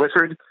Jimmy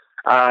Clifford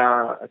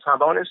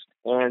trombonist,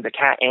 and the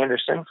Cat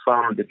Anderson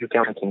from the Duke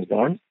Ellington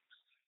Band.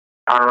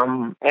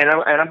 And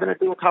I'm going to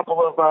do a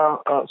couple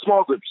of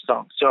small group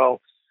songs. So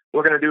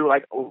we're going to do,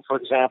 like, for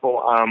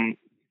example,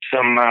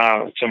 some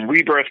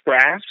Rebirth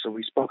Brass. So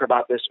we spoke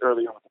about this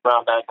earlier with the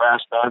Brown Bag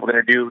Brass Band. We're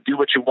going to do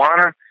What You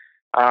Wanna.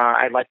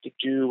 I'd like to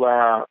do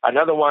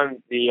another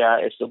one.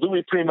 It's the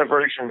Louis Prima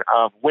version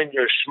of When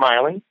You're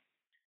Smiling,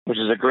 which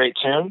is a great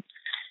tune.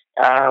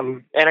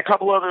 And a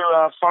couple other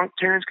funk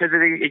tunes, because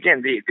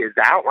again, the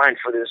outline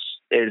for this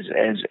is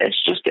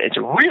it's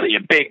really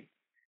a big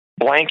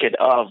blanket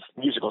of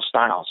musical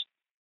styles.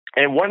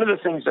 And one of the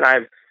things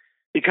that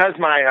because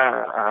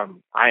I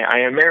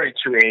am married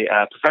to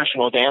a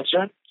professional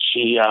dancer.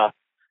 She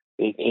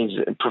is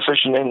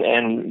proficient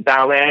in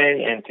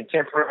ballet and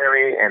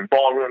contemporary and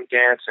ballroom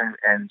dance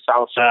and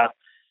salsa.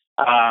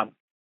 The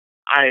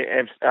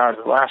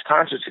last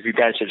concerts, if you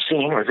guys have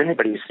seen, or if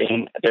anybody's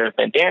seen, there have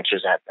been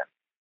dancers at them.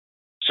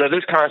 So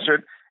this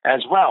concert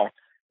as well,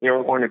 there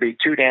are going to be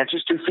 2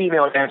 dancers, 2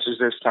 female dancers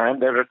this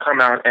time, that will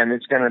come out, and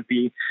it's going to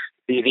be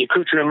the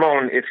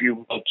accoutrement, if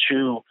you will,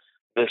 to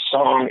the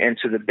song and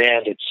to the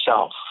band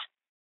itself.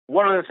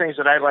 One of the things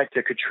that I like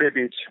to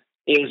contribute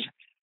is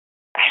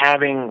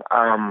having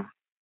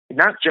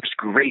not just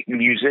great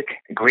music,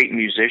 great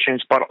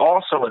musicians, but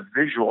also a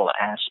visual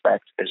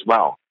aspect as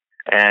well.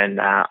 And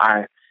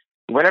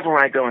whenever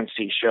I go and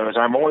see shows,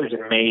 I'm always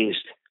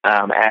amazed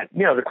at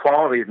the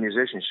quality of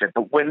musicianship.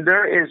 But when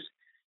there is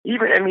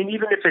even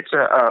if it's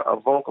a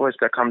vocalist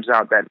that comes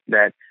out that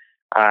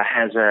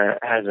has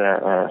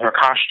her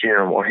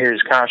costume or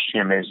his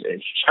costume is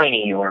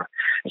shiny or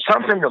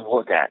something to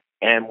look at,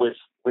 and with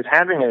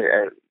having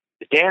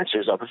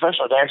dancers or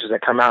professional dancers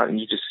that come out and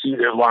you just see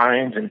their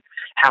lines and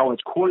how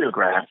it's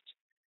choreographed,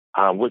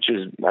 which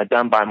is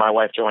done by my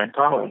wife Joanne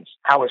Collins,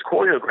 how it's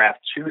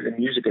choreographed to the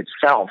music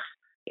itself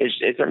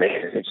it's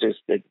amazing. It's just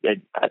to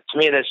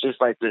me that's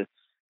just like the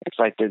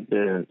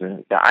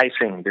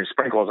icing, the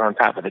sprinkles on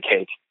top of the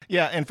cake.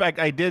 Yeah, in fact,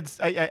 I did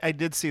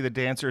see the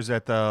dancers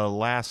at the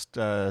last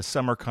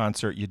summer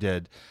concert you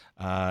did,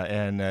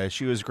 and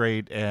she was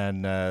great.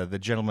 And the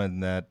gentleman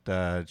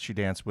that she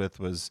danced with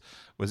was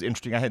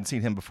interesting. I hadn't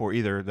seen him before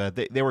either.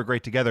 They were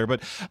great together.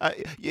 But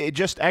it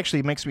just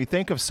actually makes me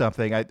think of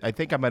something. I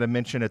think I might have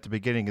mentioned at the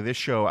beginning of this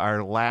show,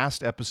 our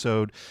last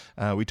episode,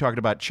 we talked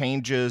about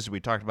changes. We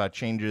talked about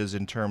changes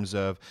in terms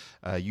of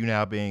you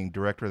now being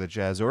director of the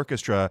Jazz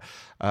Orchestra.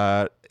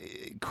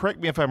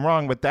 Correct me if I'm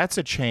wrong, but that's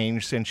a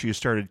change since you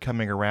started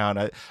coming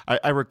around.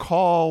 I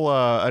recall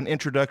an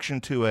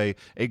introduction to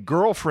a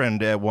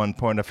girlfriend at one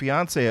point, a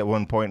fiance at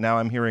one point. Now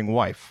I'm hearing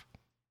wife.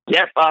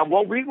 Yep.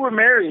 Well, we were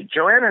married.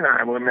 Joanne and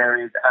I were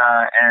married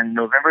on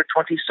November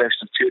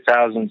 26th of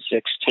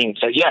 2016.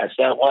 So yes,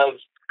 that was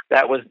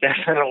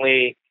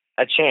definitely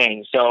a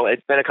change. So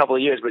it's been a couple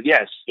of years, but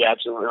yes, you're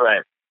absolutely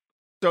right.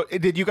 So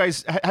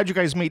how'd you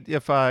guys meet?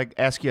 If I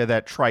ask you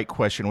that trite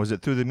question, was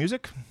it through the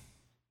music?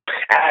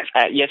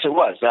 Yes, it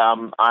was.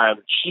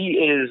 She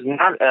is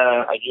not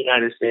a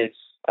United States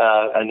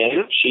a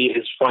native. She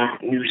is from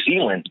New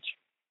Zealand.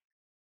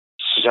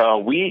 So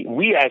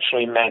we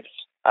actually met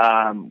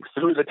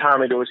through the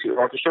Tommy Dorsey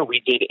Orchestra.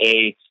 We did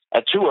a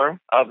tour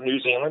of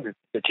New Zealand,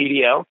 the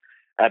TDO,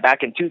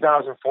 back in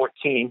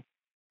 2014,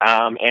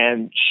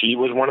 and she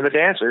was one of the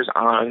dancers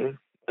on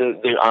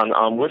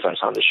with us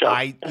on the show.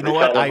 I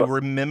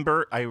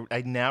remember.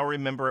 I now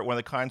remember at one of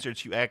the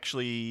concerts you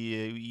actually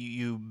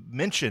you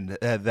mentioned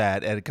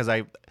that because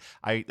I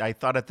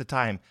thought at the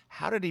time,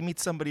 how did he meet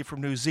somebody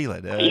from New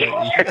Zealand?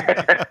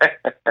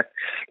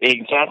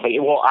 Exactly.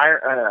 Well,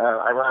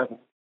 I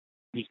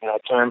using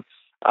that term.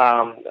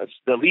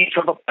 The lead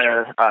trumpet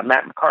player,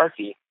 Matt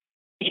McCarthy,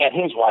 he had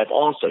his wife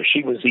also.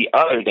 She was the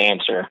other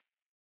dancer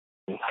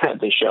at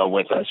the show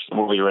with us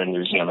when we were in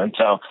New Zealand.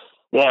 So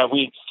yeah,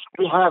 we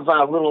have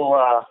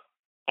little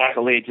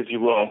accolades, if you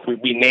will.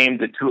 We named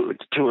the tour.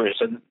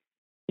 So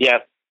yeah,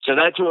 so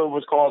that tour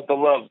was called the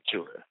Love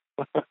Tour.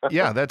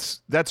 Yeah,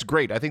 that's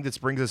great. I think this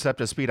brings us up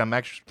to speed. I'm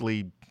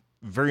actually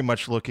very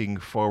much looking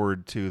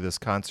forward to this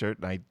concert,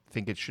 and I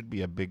think it should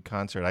be a big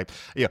concert. I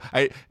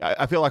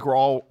feel like we're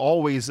all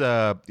always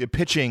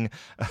pitching,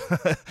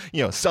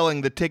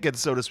 selling the tickets,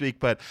 so to speak.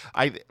 But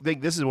I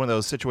think this is one of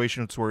those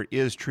situations where it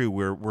is true.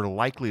 We're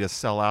likely to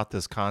sell out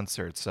this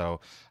concert.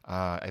 So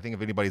I think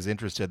if anybody's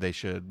interested, they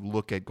should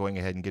look at going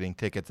ahead and getting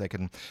tickets. They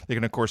can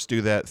of course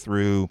do that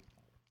through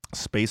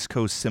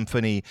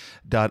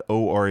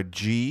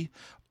spacecoastsymphony.org.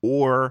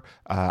 Or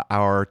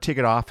our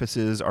ticket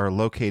offices are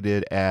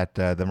located at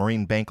the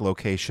Marine Bank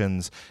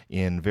locations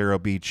in Vero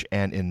Beach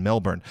and in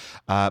Melbourne.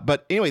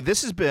 But anyway,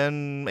 this has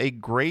been a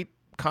great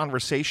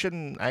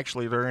conversation. I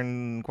actually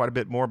learned quite a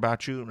bit more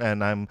about you,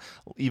 and I'm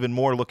even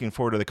more looking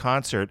forward to the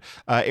concert.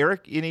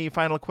 Eric, any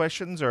final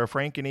questions? Or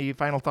Frank, any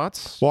final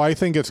thoughts? Well, I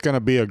think it's going to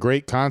be a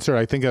great concert.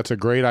 I think that's a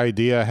great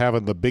idea,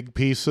 having the big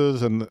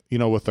pieces and,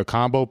 with the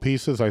combo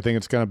pieces. I think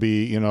it's going to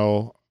be,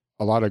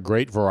 a lot of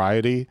great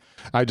variety.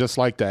 I just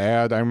like to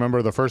add, I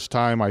remember the first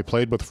time I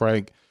played with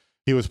Frank,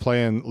 he was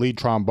playing lead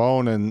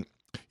trombone, and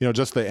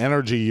just the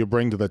energy you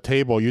bring to the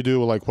table, you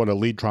do like what a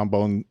lead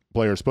trombone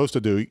player is supposed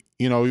to do.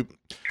 And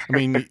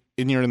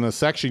you're in the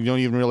section, you don't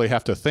even really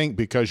have to think,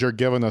 because you're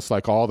giving us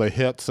like all the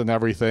hits and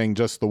everything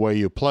just the way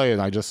you play, and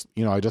I just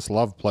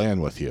love playing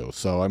with you.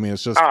 So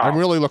it's just I'm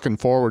really looking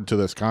forward to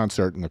this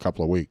concert in a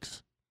couple of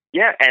weeks.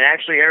 Yeah, and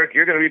actually, Eric,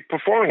 you're going to be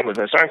performing with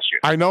us, aren't you?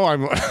 I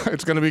know.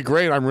 It's going to be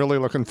great. I'm really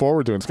looking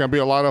forward to it. It's going to be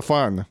a lot of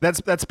fun.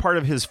 That's part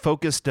of his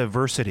focused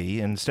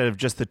diversity instead of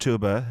just the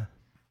tuba.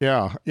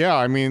 Yeah.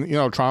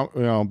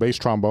 Bass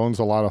trombone's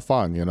a lot of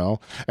fun,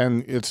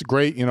 and it's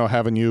great,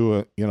 having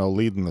you,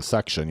 leading the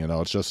section.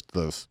 It's just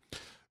this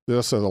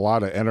is a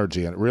lot of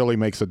energy, and it really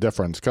makes a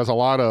difference, because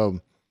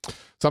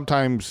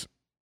sometimes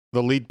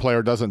the lead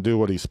player doesn't do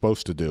what he's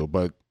supposed to do,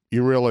 but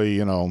you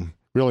really,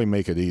 really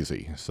make it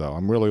easy. So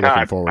I'm really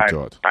looking forward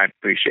to it. I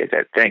appreciate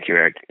that. Thank you,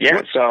 Eric.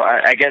 Yeah, so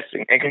I guess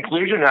in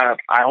conclusion,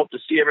 I hope to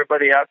see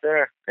everybody out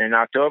there in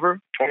October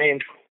 20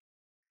 and 20.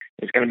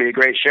 It's going to be a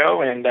great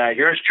show, and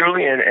yours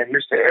truly and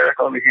Mr. Eric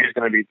over here is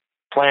going to be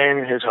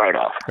playing his heart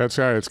off. That's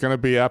right. It's going to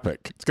be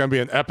epic. It's going to be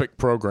an epic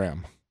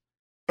program.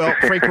 Well,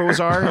 Frank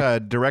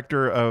Bozar,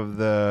 director of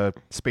the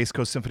Space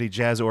Coast Symphony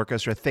Jazz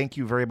Orchestra, thank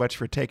you very much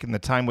for taking the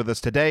time with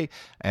us today.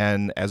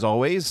 And as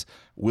always,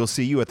 we'll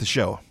see you at the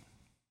show.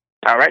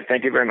 All right.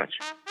 Thank you very much.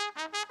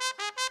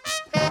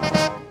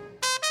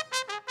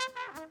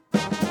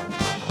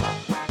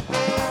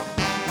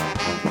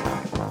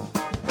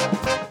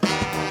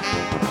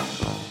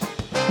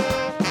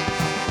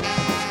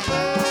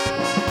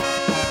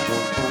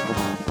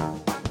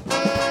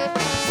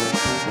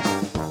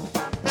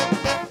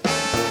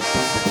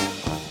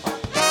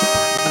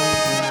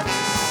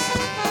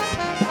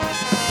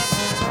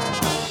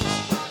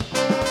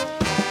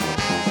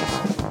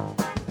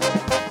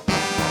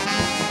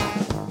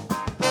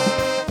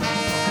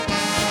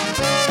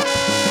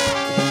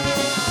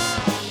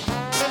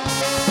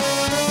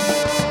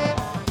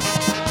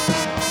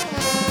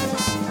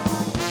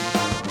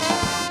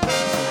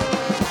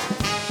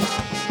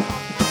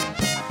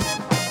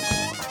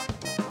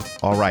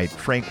 All right,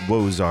 Frank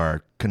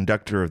Bozar,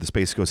 conductor of the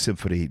Space Coast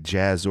Symphony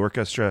Jazz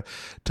Orchestra,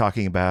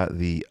 talking about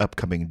the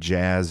upcoming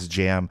Jazz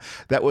Jam.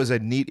 That was a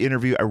neat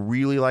interview. I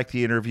really liked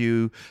the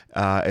interview,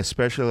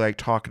 especially like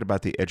talking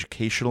about the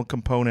educational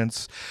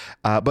components.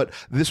 But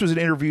this was an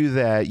interview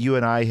that you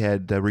and I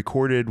had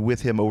recorded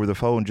with him over the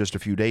phone just a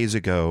few days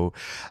ago,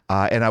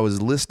 and I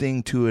was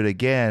listening to it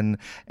again,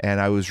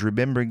 and I was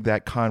remembering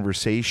that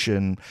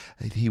conversation.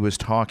 He was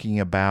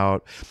talking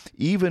about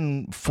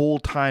even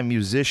full-time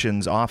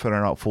musicians often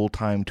are not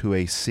full-time to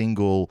a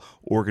single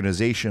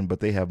organization, but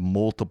they have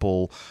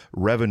multiple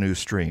revenue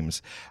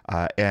streams.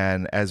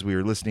 And as we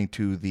were listening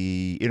to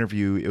the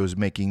interview, it was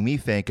making me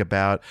think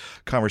about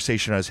a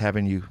conversation I was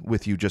having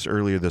with you just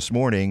earlier this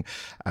morning.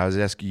 I was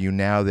asking you,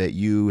 now that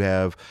you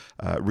have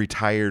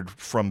retired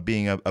from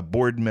being a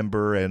board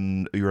member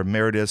and you're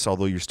emeritus,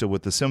 although you're still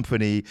with the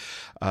symphony,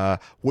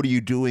 what are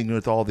you doing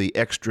with all the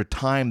extra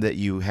time that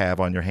you have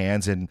on your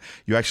hands? And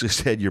you actually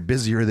said you're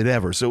busier than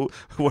ever. So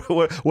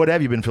what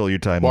have you been filling your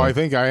time on? Well, I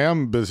think I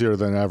am busier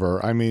than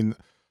ever. I mean,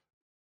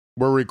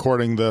 we're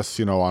recording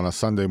this, on a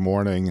Sunday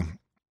morning.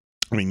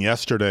 I mean,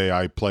 yesterday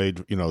I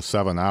played,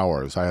 7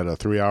 hours. I had a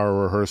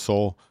 3-hour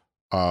rehearsal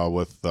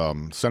with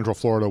Central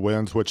Florida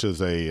Winds, which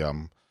is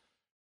a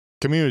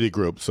community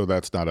group, so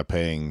that's not a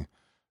paying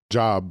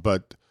job.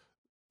 But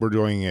we're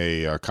doing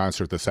a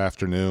concert this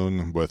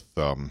afternoon with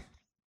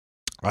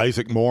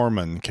Isaac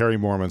Moorman, Kerry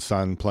Moorman's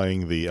son,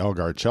 playing the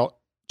Elgar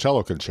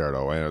Cello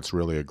Concerto, and it's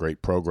really a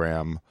great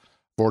program.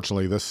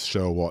 Fortunately, this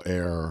show will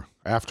air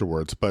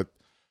afterwards, but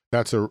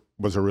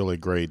was a really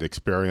great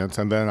experience.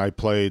 And then I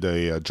played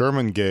a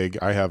German gig.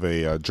 I have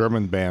a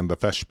German band, the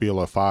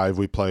Festspiele 5.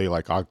 We play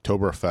like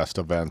Oktoberfest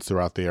events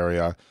throughout the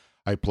area.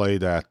 I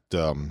played at...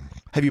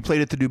 have you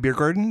played at the New Beer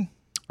Garden?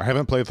 I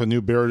haven't played the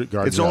new beer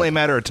garden. It's only a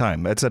matter of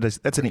time. That's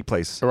a neat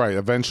place. All right,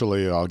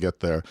 eventually I'll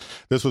get there.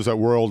 This was at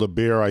World of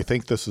Beer. I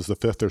think this is the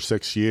 5th or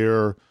 6th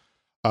year,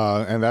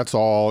 and that's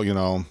all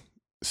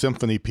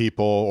symphony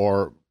people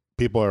or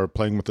people are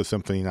playing with the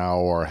symphony now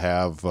or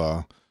have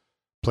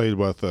played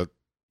with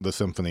the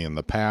symphony in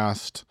the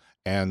past.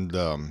 And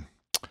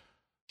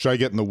should I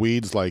get in the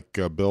weeds like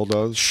Bill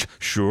does?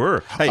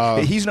 Sure.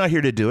 Hey, he's not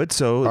here to do it,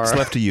 so it's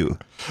left to you.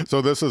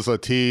 So this is a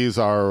tease.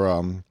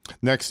 Our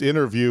next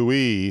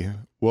interviewee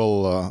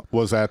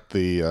was at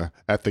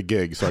the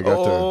gig. So I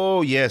got to.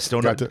 Oh yes,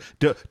 don't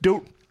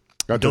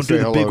do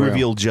the big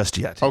reveal just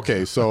yet.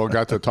 Okay, so I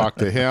got to talk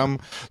to him.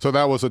 So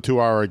that was a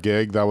 2-hour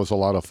gig. That was a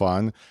lot of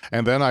fun.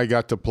 And then I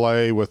got to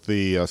play with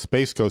the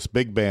Space Coast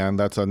Big Band.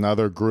 That's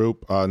another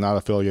group not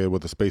affiliated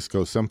with the Space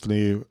Coast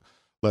Symphony,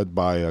 led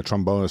by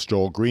trombonist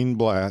Joel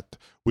Greenblatt.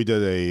 We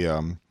did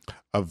a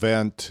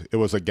event. It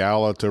was a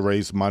gala to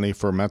raise money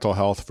for mental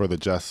health for the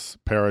Jess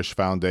Parrish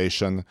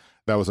Foundation.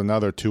 That was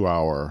another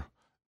 2-hour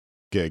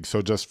gig.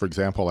 So just for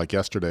example, like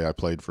yesterday, I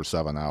played for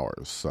 7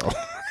 hours. So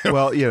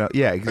well,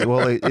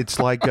 it's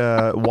like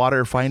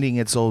water finding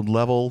its own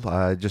level.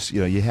 Just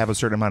you have a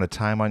certain amount of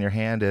time on your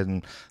hand,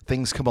 and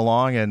things come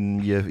along,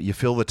 and you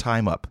fill the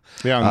time up.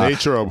 Yeah,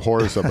 nature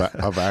abhors a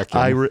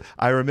vacuum.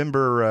 I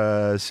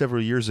remember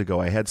several years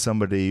ago, I had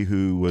somebody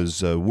who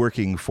was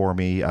working for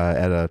me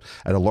at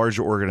a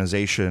larger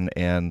organization,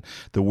 and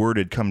the word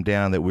had come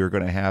down that we were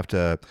going to have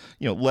to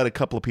let a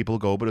couple of people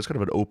go, but it's kind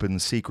of an open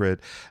secret.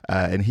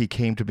 And he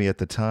came to me at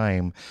the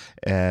time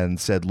and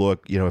said,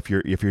 "Look, if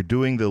you're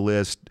doing the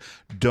list,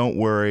 don't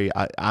worry.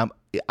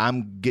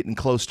 I'm getting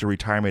close to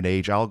retirement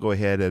age. I'll go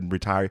ahead and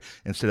retire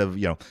instead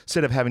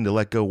of having to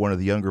let go one of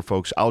the younger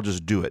folks. I'll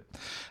just do it."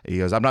 He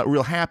goes, "I'm not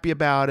real happy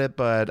about it,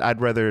 but I'd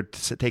rather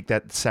take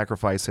that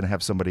sacrifice and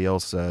have somebody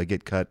else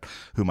get cut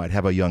who might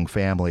have a young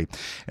family."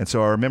 And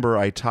so I remember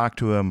I talked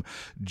to him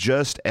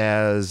just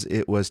as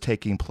it was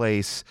taking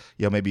place,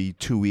 maybe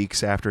 2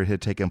 weeks after it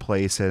had taken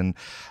place, and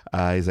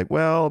he's like,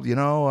 "Well,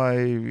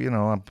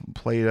 I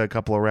played a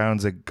couple of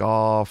rounds of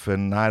golf,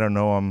 and I don't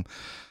know, I'm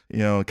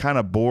kind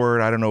of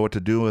bored. I don't know what to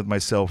do with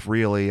myself,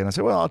 really." And I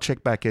said, "Well, I'll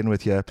check back in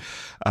with you."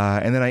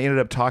 And then I ended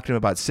up talking to him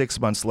about 6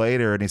 months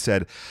later, and he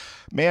said,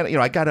 "Man,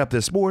 I got up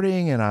this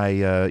morning and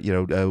I,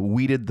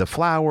 weeded the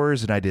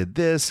flowers and I did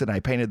this and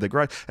I painted the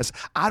garage.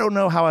 I don't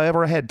know how I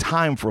ever had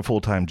time for a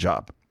full-time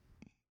job."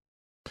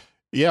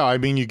 Yeah, I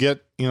mean, you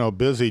get,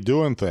 busy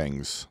doing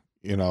things.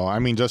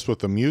 Just with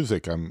the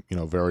music, I'm,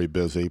 very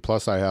busy.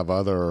 Plus, I have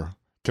other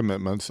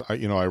commitments.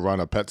 I run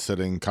a pet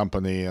sitting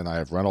company and I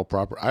have rental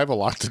property. I have a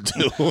lot to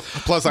do.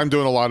 Plus, I'm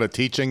doing a lot of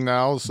teaching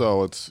now,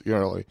 so it's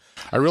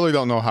I really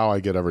don't know how I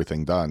get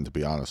everything done, to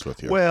be honest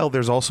with you. Well,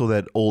 there's also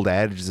that old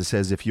adage that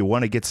says if you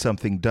want to get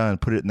something done,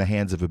 put it in the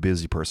hands of a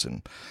busy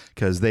person,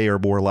 because they are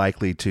more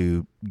likely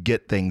to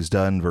get things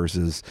done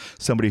versus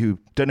somebody who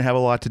doesn't have a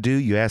lot to do.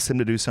 You ask them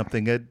to do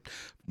something that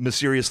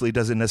mysteriously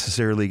doesn't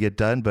necessarily get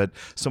done, but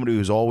somebody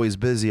who's always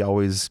busy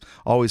always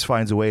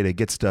finds a way to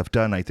get stuff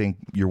done. I think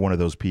you're one of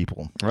those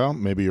people. Well,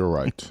 maybe you're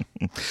right.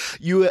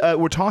 You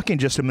were talking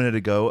just a minute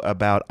ago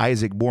about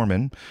Isaac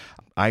Moorman.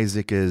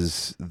 Isaac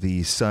is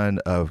the son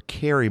of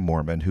Carrie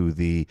Moorman, who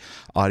the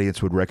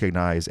audience would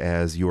recognize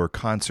as your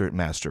concert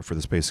master for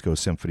the Space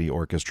Coast Symphony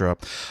Orchestra.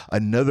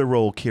 Another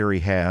role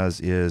Carrie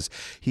has is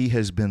he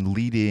has been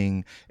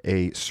leading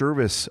a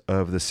service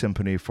of the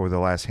symphony for the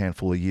last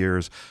handful of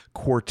years,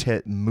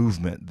 Quartet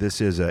Movement.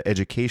 This is an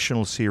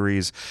educational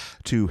series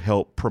to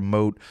help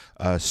promote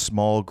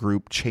small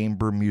group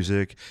chamber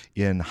music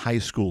in high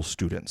school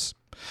students.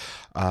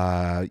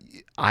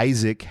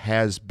 Isaac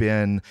has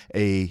been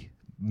a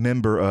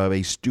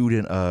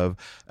student of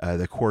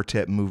the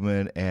Quartet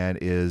Movement and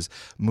is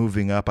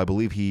moving up. I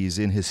believe he's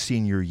in his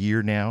senior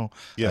year now,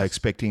 yes.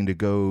 Expecting to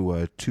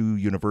go to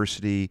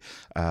university,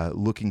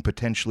 looking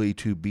potentially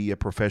to be a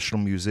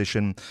professional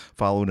musician,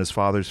 following his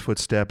father's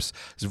footsteps.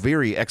 He's a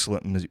very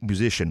excellent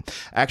musician.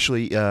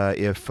 Actually,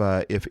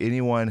 if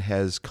anyone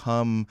has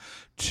come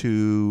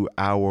to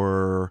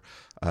our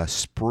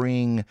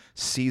spring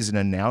season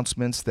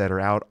announcements that are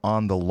out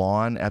on the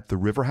lawn at the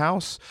River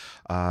House,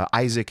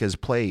 Isaac has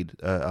played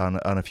on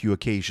a few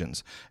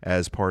occasions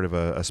as part of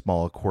a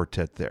small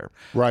quartet there.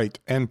 Right,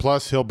 and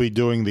plus he'll be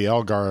doing the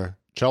Elgar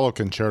Cello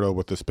Concerto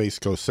with the Space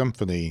Coast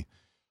Symphony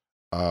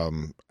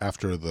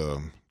after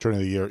the turn of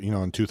the year,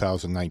 in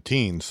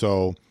 2019.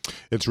 So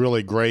it's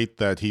really great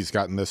that he's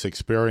gotten this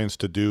experience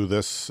to do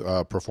this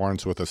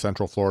performance with the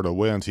Central Florida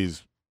Winds.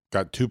 He's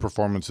got 2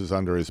 performances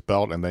under his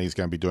belt, and then he's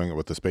going to be doing it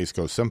with the Space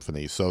Coast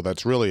Symphony. So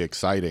that's really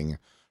exciting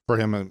for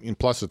him. And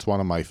plus, it's one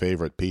of my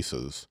favorite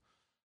pieces.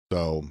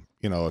 So,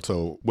 it's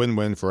a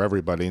win-win for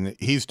everybody. And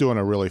he's doing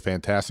a really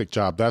fantastic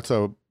job. That's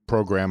a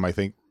program I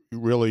think you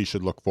really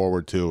should look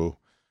forward to.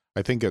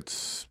 I think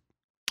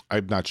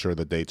I'm not sure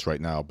the dates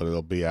right now, but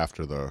it'll be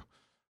after the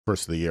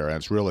first of the year, and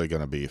it's really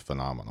going to be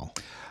phenomenal.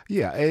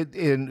 Yeah,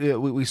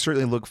 and we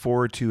certainly look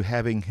forward to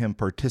having him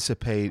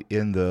participate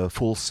in the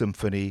full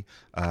symphony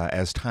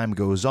as time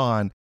goes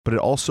on. But it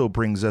also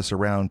brings us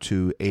around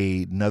to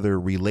another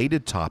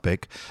related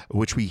topic,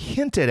 which we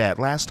hinted at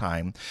last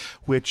time,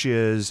 which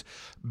is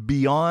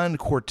beyond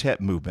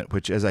quartet movement,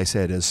 which, as I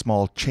said, is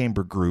small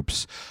chamber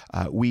groups.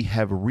 We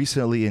have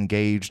recently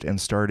engaged and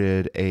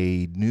started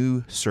a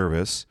new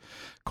service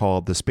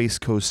called the Space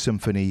Coast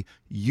Symphony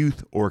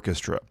Youth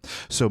Orchestra.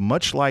 So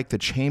much like the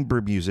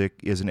chamber music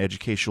is an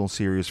educational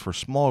series for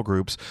small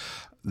groups,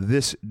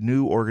 this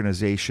new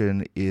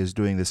organization is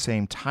doing the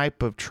same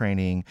type of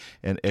training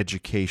and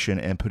education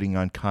and putting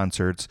on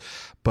concerts,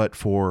 but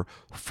for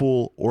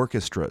full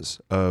orchestras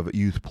of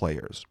youth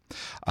players.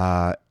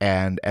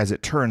 And as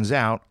it turns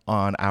out,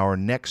 on our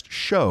next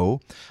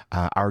show,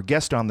 our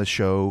guest on the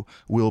show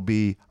will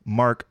be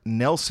Mark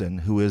Nelson,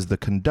 who is the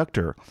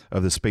conductor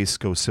of the Space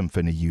Coast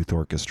Symphony Youth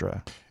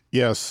Orchestra.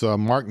 Yes,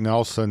 Mark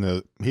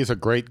Nelson, he's a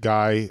great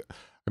guy.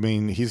 I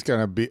mean,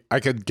 I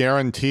could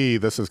guarantee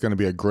this is going to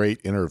be a great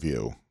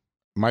interview.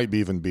 Might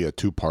even be a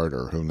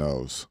two-parter, who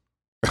knows?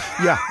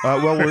 Yeah,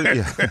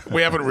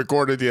 we haven't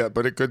recorded yet,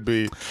 but it could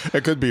be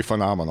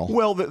phenomenal.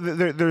 Well,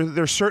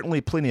 there's certainly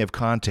plenty of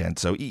content.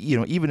 So,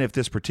 even if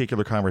this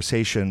particular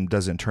conversation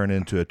doesn't turn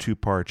into a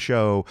two-part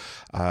show,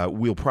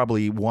 we'll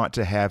probably want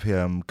to have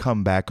him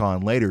come back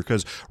on later,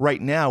 because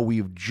right now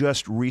we've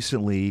just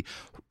recently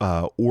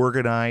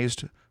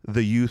organized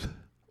the youth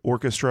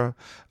orchestra.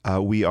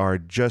 We are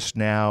just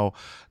now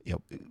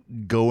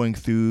going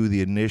through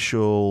the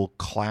initial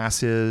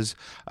classes.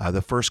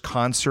 The first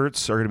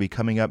concerts are going to be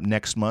coming up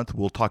next month.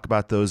 We'll talk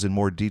about those in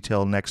more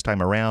detail next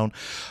time around.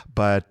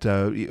 But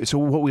so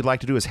what we'd like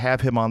to do is have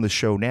him on the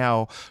show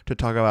now to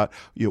talk about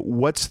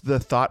what's the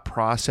thought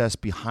process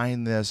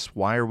behind this?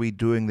 Why are we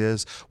doing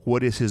this?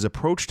 What is his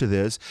approach to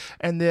this?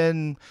 And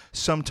then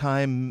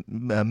sometime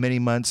many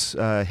months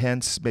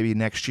hence, maybe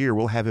next year,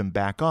 we'll have him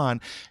back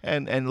on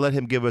and let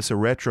him give us a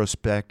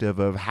retrospective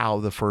of how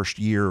the first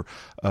year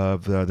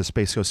of the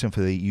Space Coast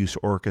Symphony Youth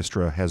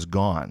Orchestra has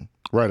gone.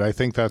 Right. I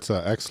think that's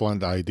an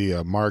excellent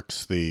idea.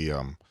 Mark's he's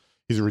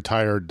a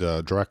retired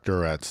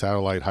director at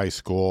Satellite High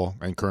School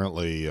and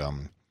currently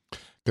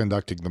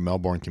conducting the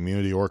Melbourne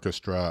Community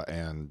Orchestra.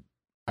 And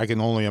I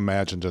can only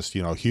imagine just,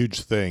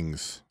 huge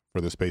things for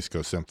the Space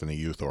Coast Symphony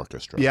Youth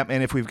Orchestra. Yeah,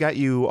 and if we've got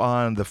you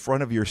on the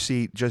front of your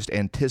seat just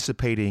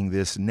anticipating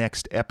this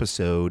next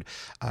episode,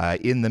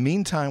 in the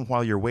meantime,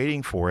 while you're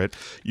waiting for it,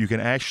 you can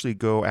actually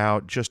go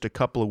out just a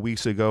couple of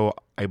weeks ago.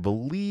 I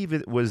believe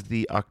it was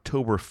the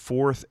October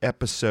 4th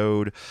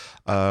episode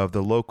of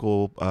the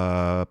local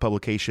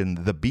publication,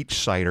 The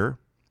Beachsider.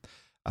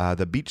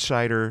 The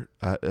Beachsider,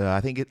 I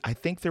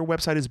think their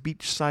website is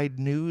Beachside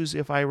News,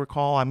 if I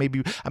recall. I may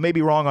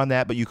be wrong on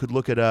that, but you could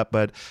look it up.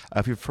 But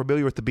if you're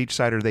familiar with the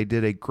Beachsider, they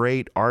did a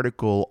great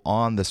article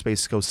on the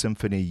Space Coast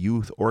Symphony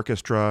Youth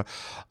Orchestra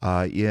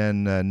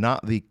in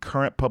not the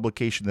current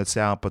publication that's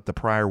out, but the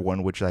prior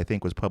one, which I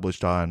think was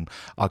published on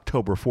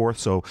October 4th.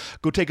 So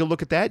go take a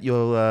look at that.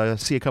 You'll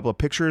see a couple of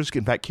pictures.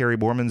 In fact, Carrie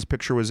Borman's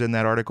picture was in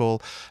that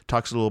article,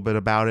 talks a little bit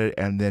about it.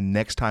 And then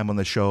next time on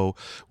the show,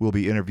 we'll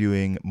be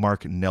interviewing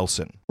Mark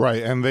Nelson.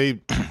 Right, and they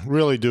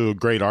really do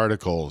great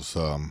articles,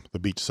 the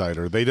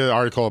Beachsider. They did an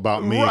article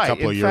about me a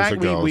couple of years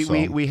ago.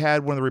 We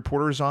had one of the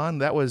reporters on.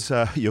 That was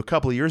a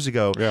couple of years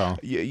ago. Yeah.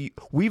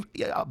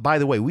 By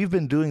the way, we've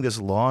been doing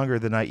this longer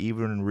than I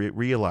even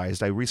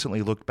realized. I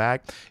recently looked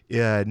back.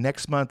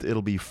 Next month,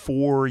 it'll be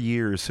 4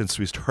 years since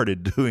we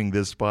started doing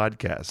this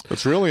podcast.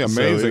 It's really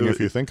amazing if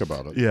you think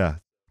about it. Yeah.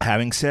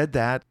 Having said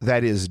that,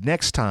 that is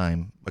next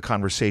time a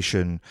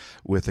conversation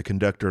with the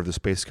conductor of the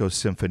Space Coast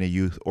Symphony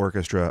Youth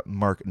Orchestra,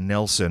 Mark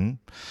Nelson,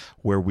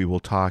 where we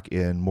will talk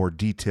in more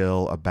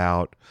detail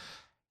about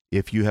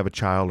if you have a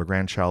child or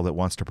grandchild that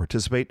wants to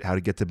participate, how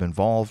to get them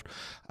involved,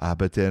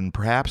 but then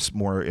perhaps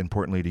more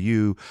importantly to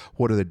you,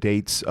 what are the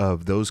dates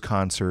of those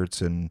concerts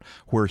and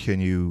where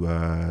can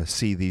you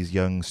see these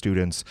young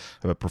students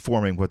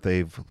performing what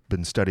they've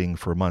been studying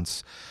for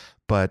months.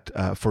 But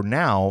for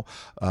now,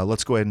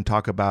 let's go ahead and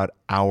talk about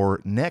our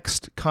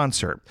next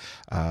concert.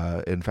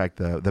 In fact,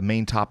 the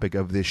main topic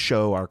of this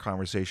show, our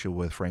conversation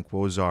with Frank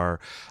Wozar,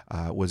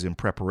 was in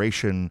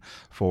preparation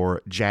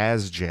for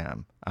Jazz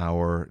Jam,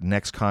 our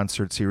next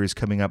concert series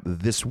coming up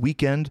this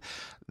weekend.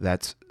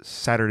 That's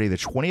Saturday the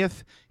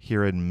 20th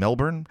here in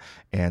Melbourne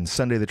and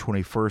Sunday the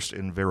 21st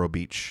in Vero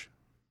Beach.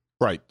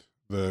 Right.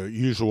 The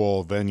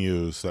usual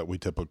venues that we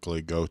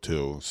typically go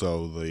to.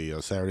 So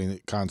the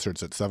Saturday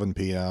concert's at 7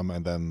 p.m.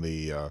 and then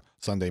the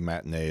Sunday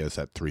matinee is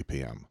at 3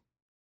 p.m.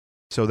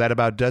 So that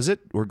about does it.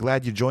 We're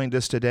glad you joined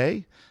us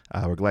today.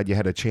 We're glad you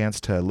had a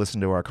chance to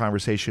listen to our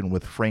conversation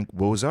with Frank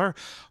Wozar.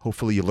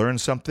 Hopefully you learned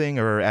something,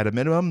 or at a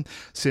minimum,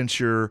 since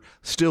you're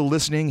still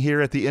listening here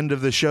at the end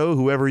of the show,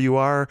 whoever you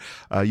are,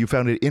 you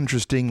found it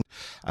interesting.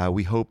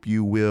 We hope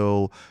you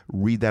will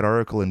read that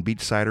article in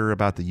Beachsider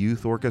about the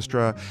youth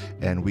orchestra,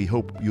 and we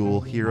hope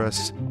you'll hear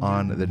us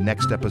on the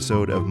next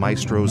episode of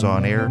Maestros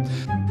on Air.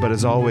 But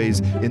as always,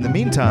 in the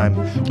meantime,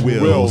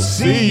 we'll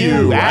see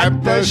you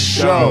at the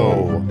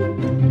show.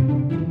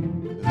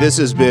 This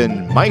has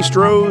been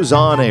Maestros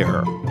on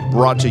Air,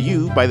 brought to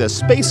you by the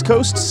Space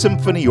Coast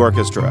Symphony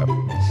Orchestra.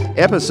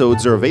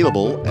 Episodes are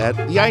available at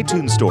the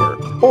iTunes Store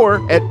or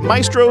at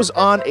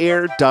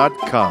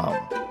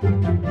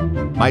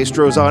maestrosonair.com.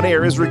 Maestros on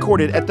Air is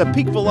recorded at the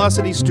Peak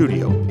Velocity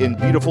Studio in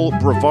beautiful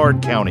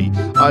Brevard County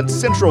on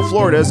Central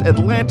Florida's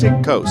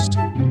Atlantic coast.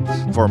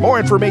 For more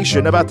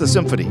information about the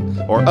symphony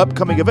or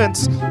upcoming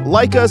events,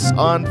 like us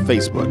on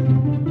Facebook.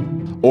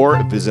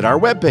 Or visit our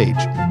webpage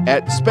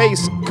at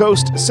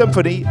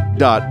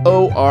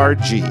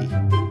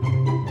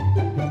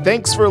spacecoastsymphony.org.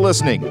 Thanks for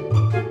listening.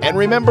 And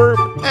remember,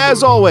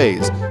 as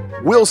always,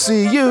 we'll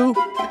see you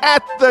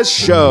at the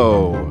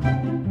show.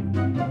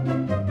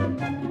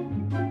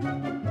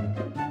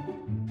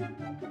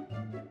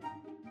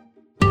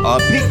 A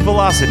Peak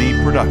Velocity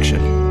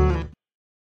production.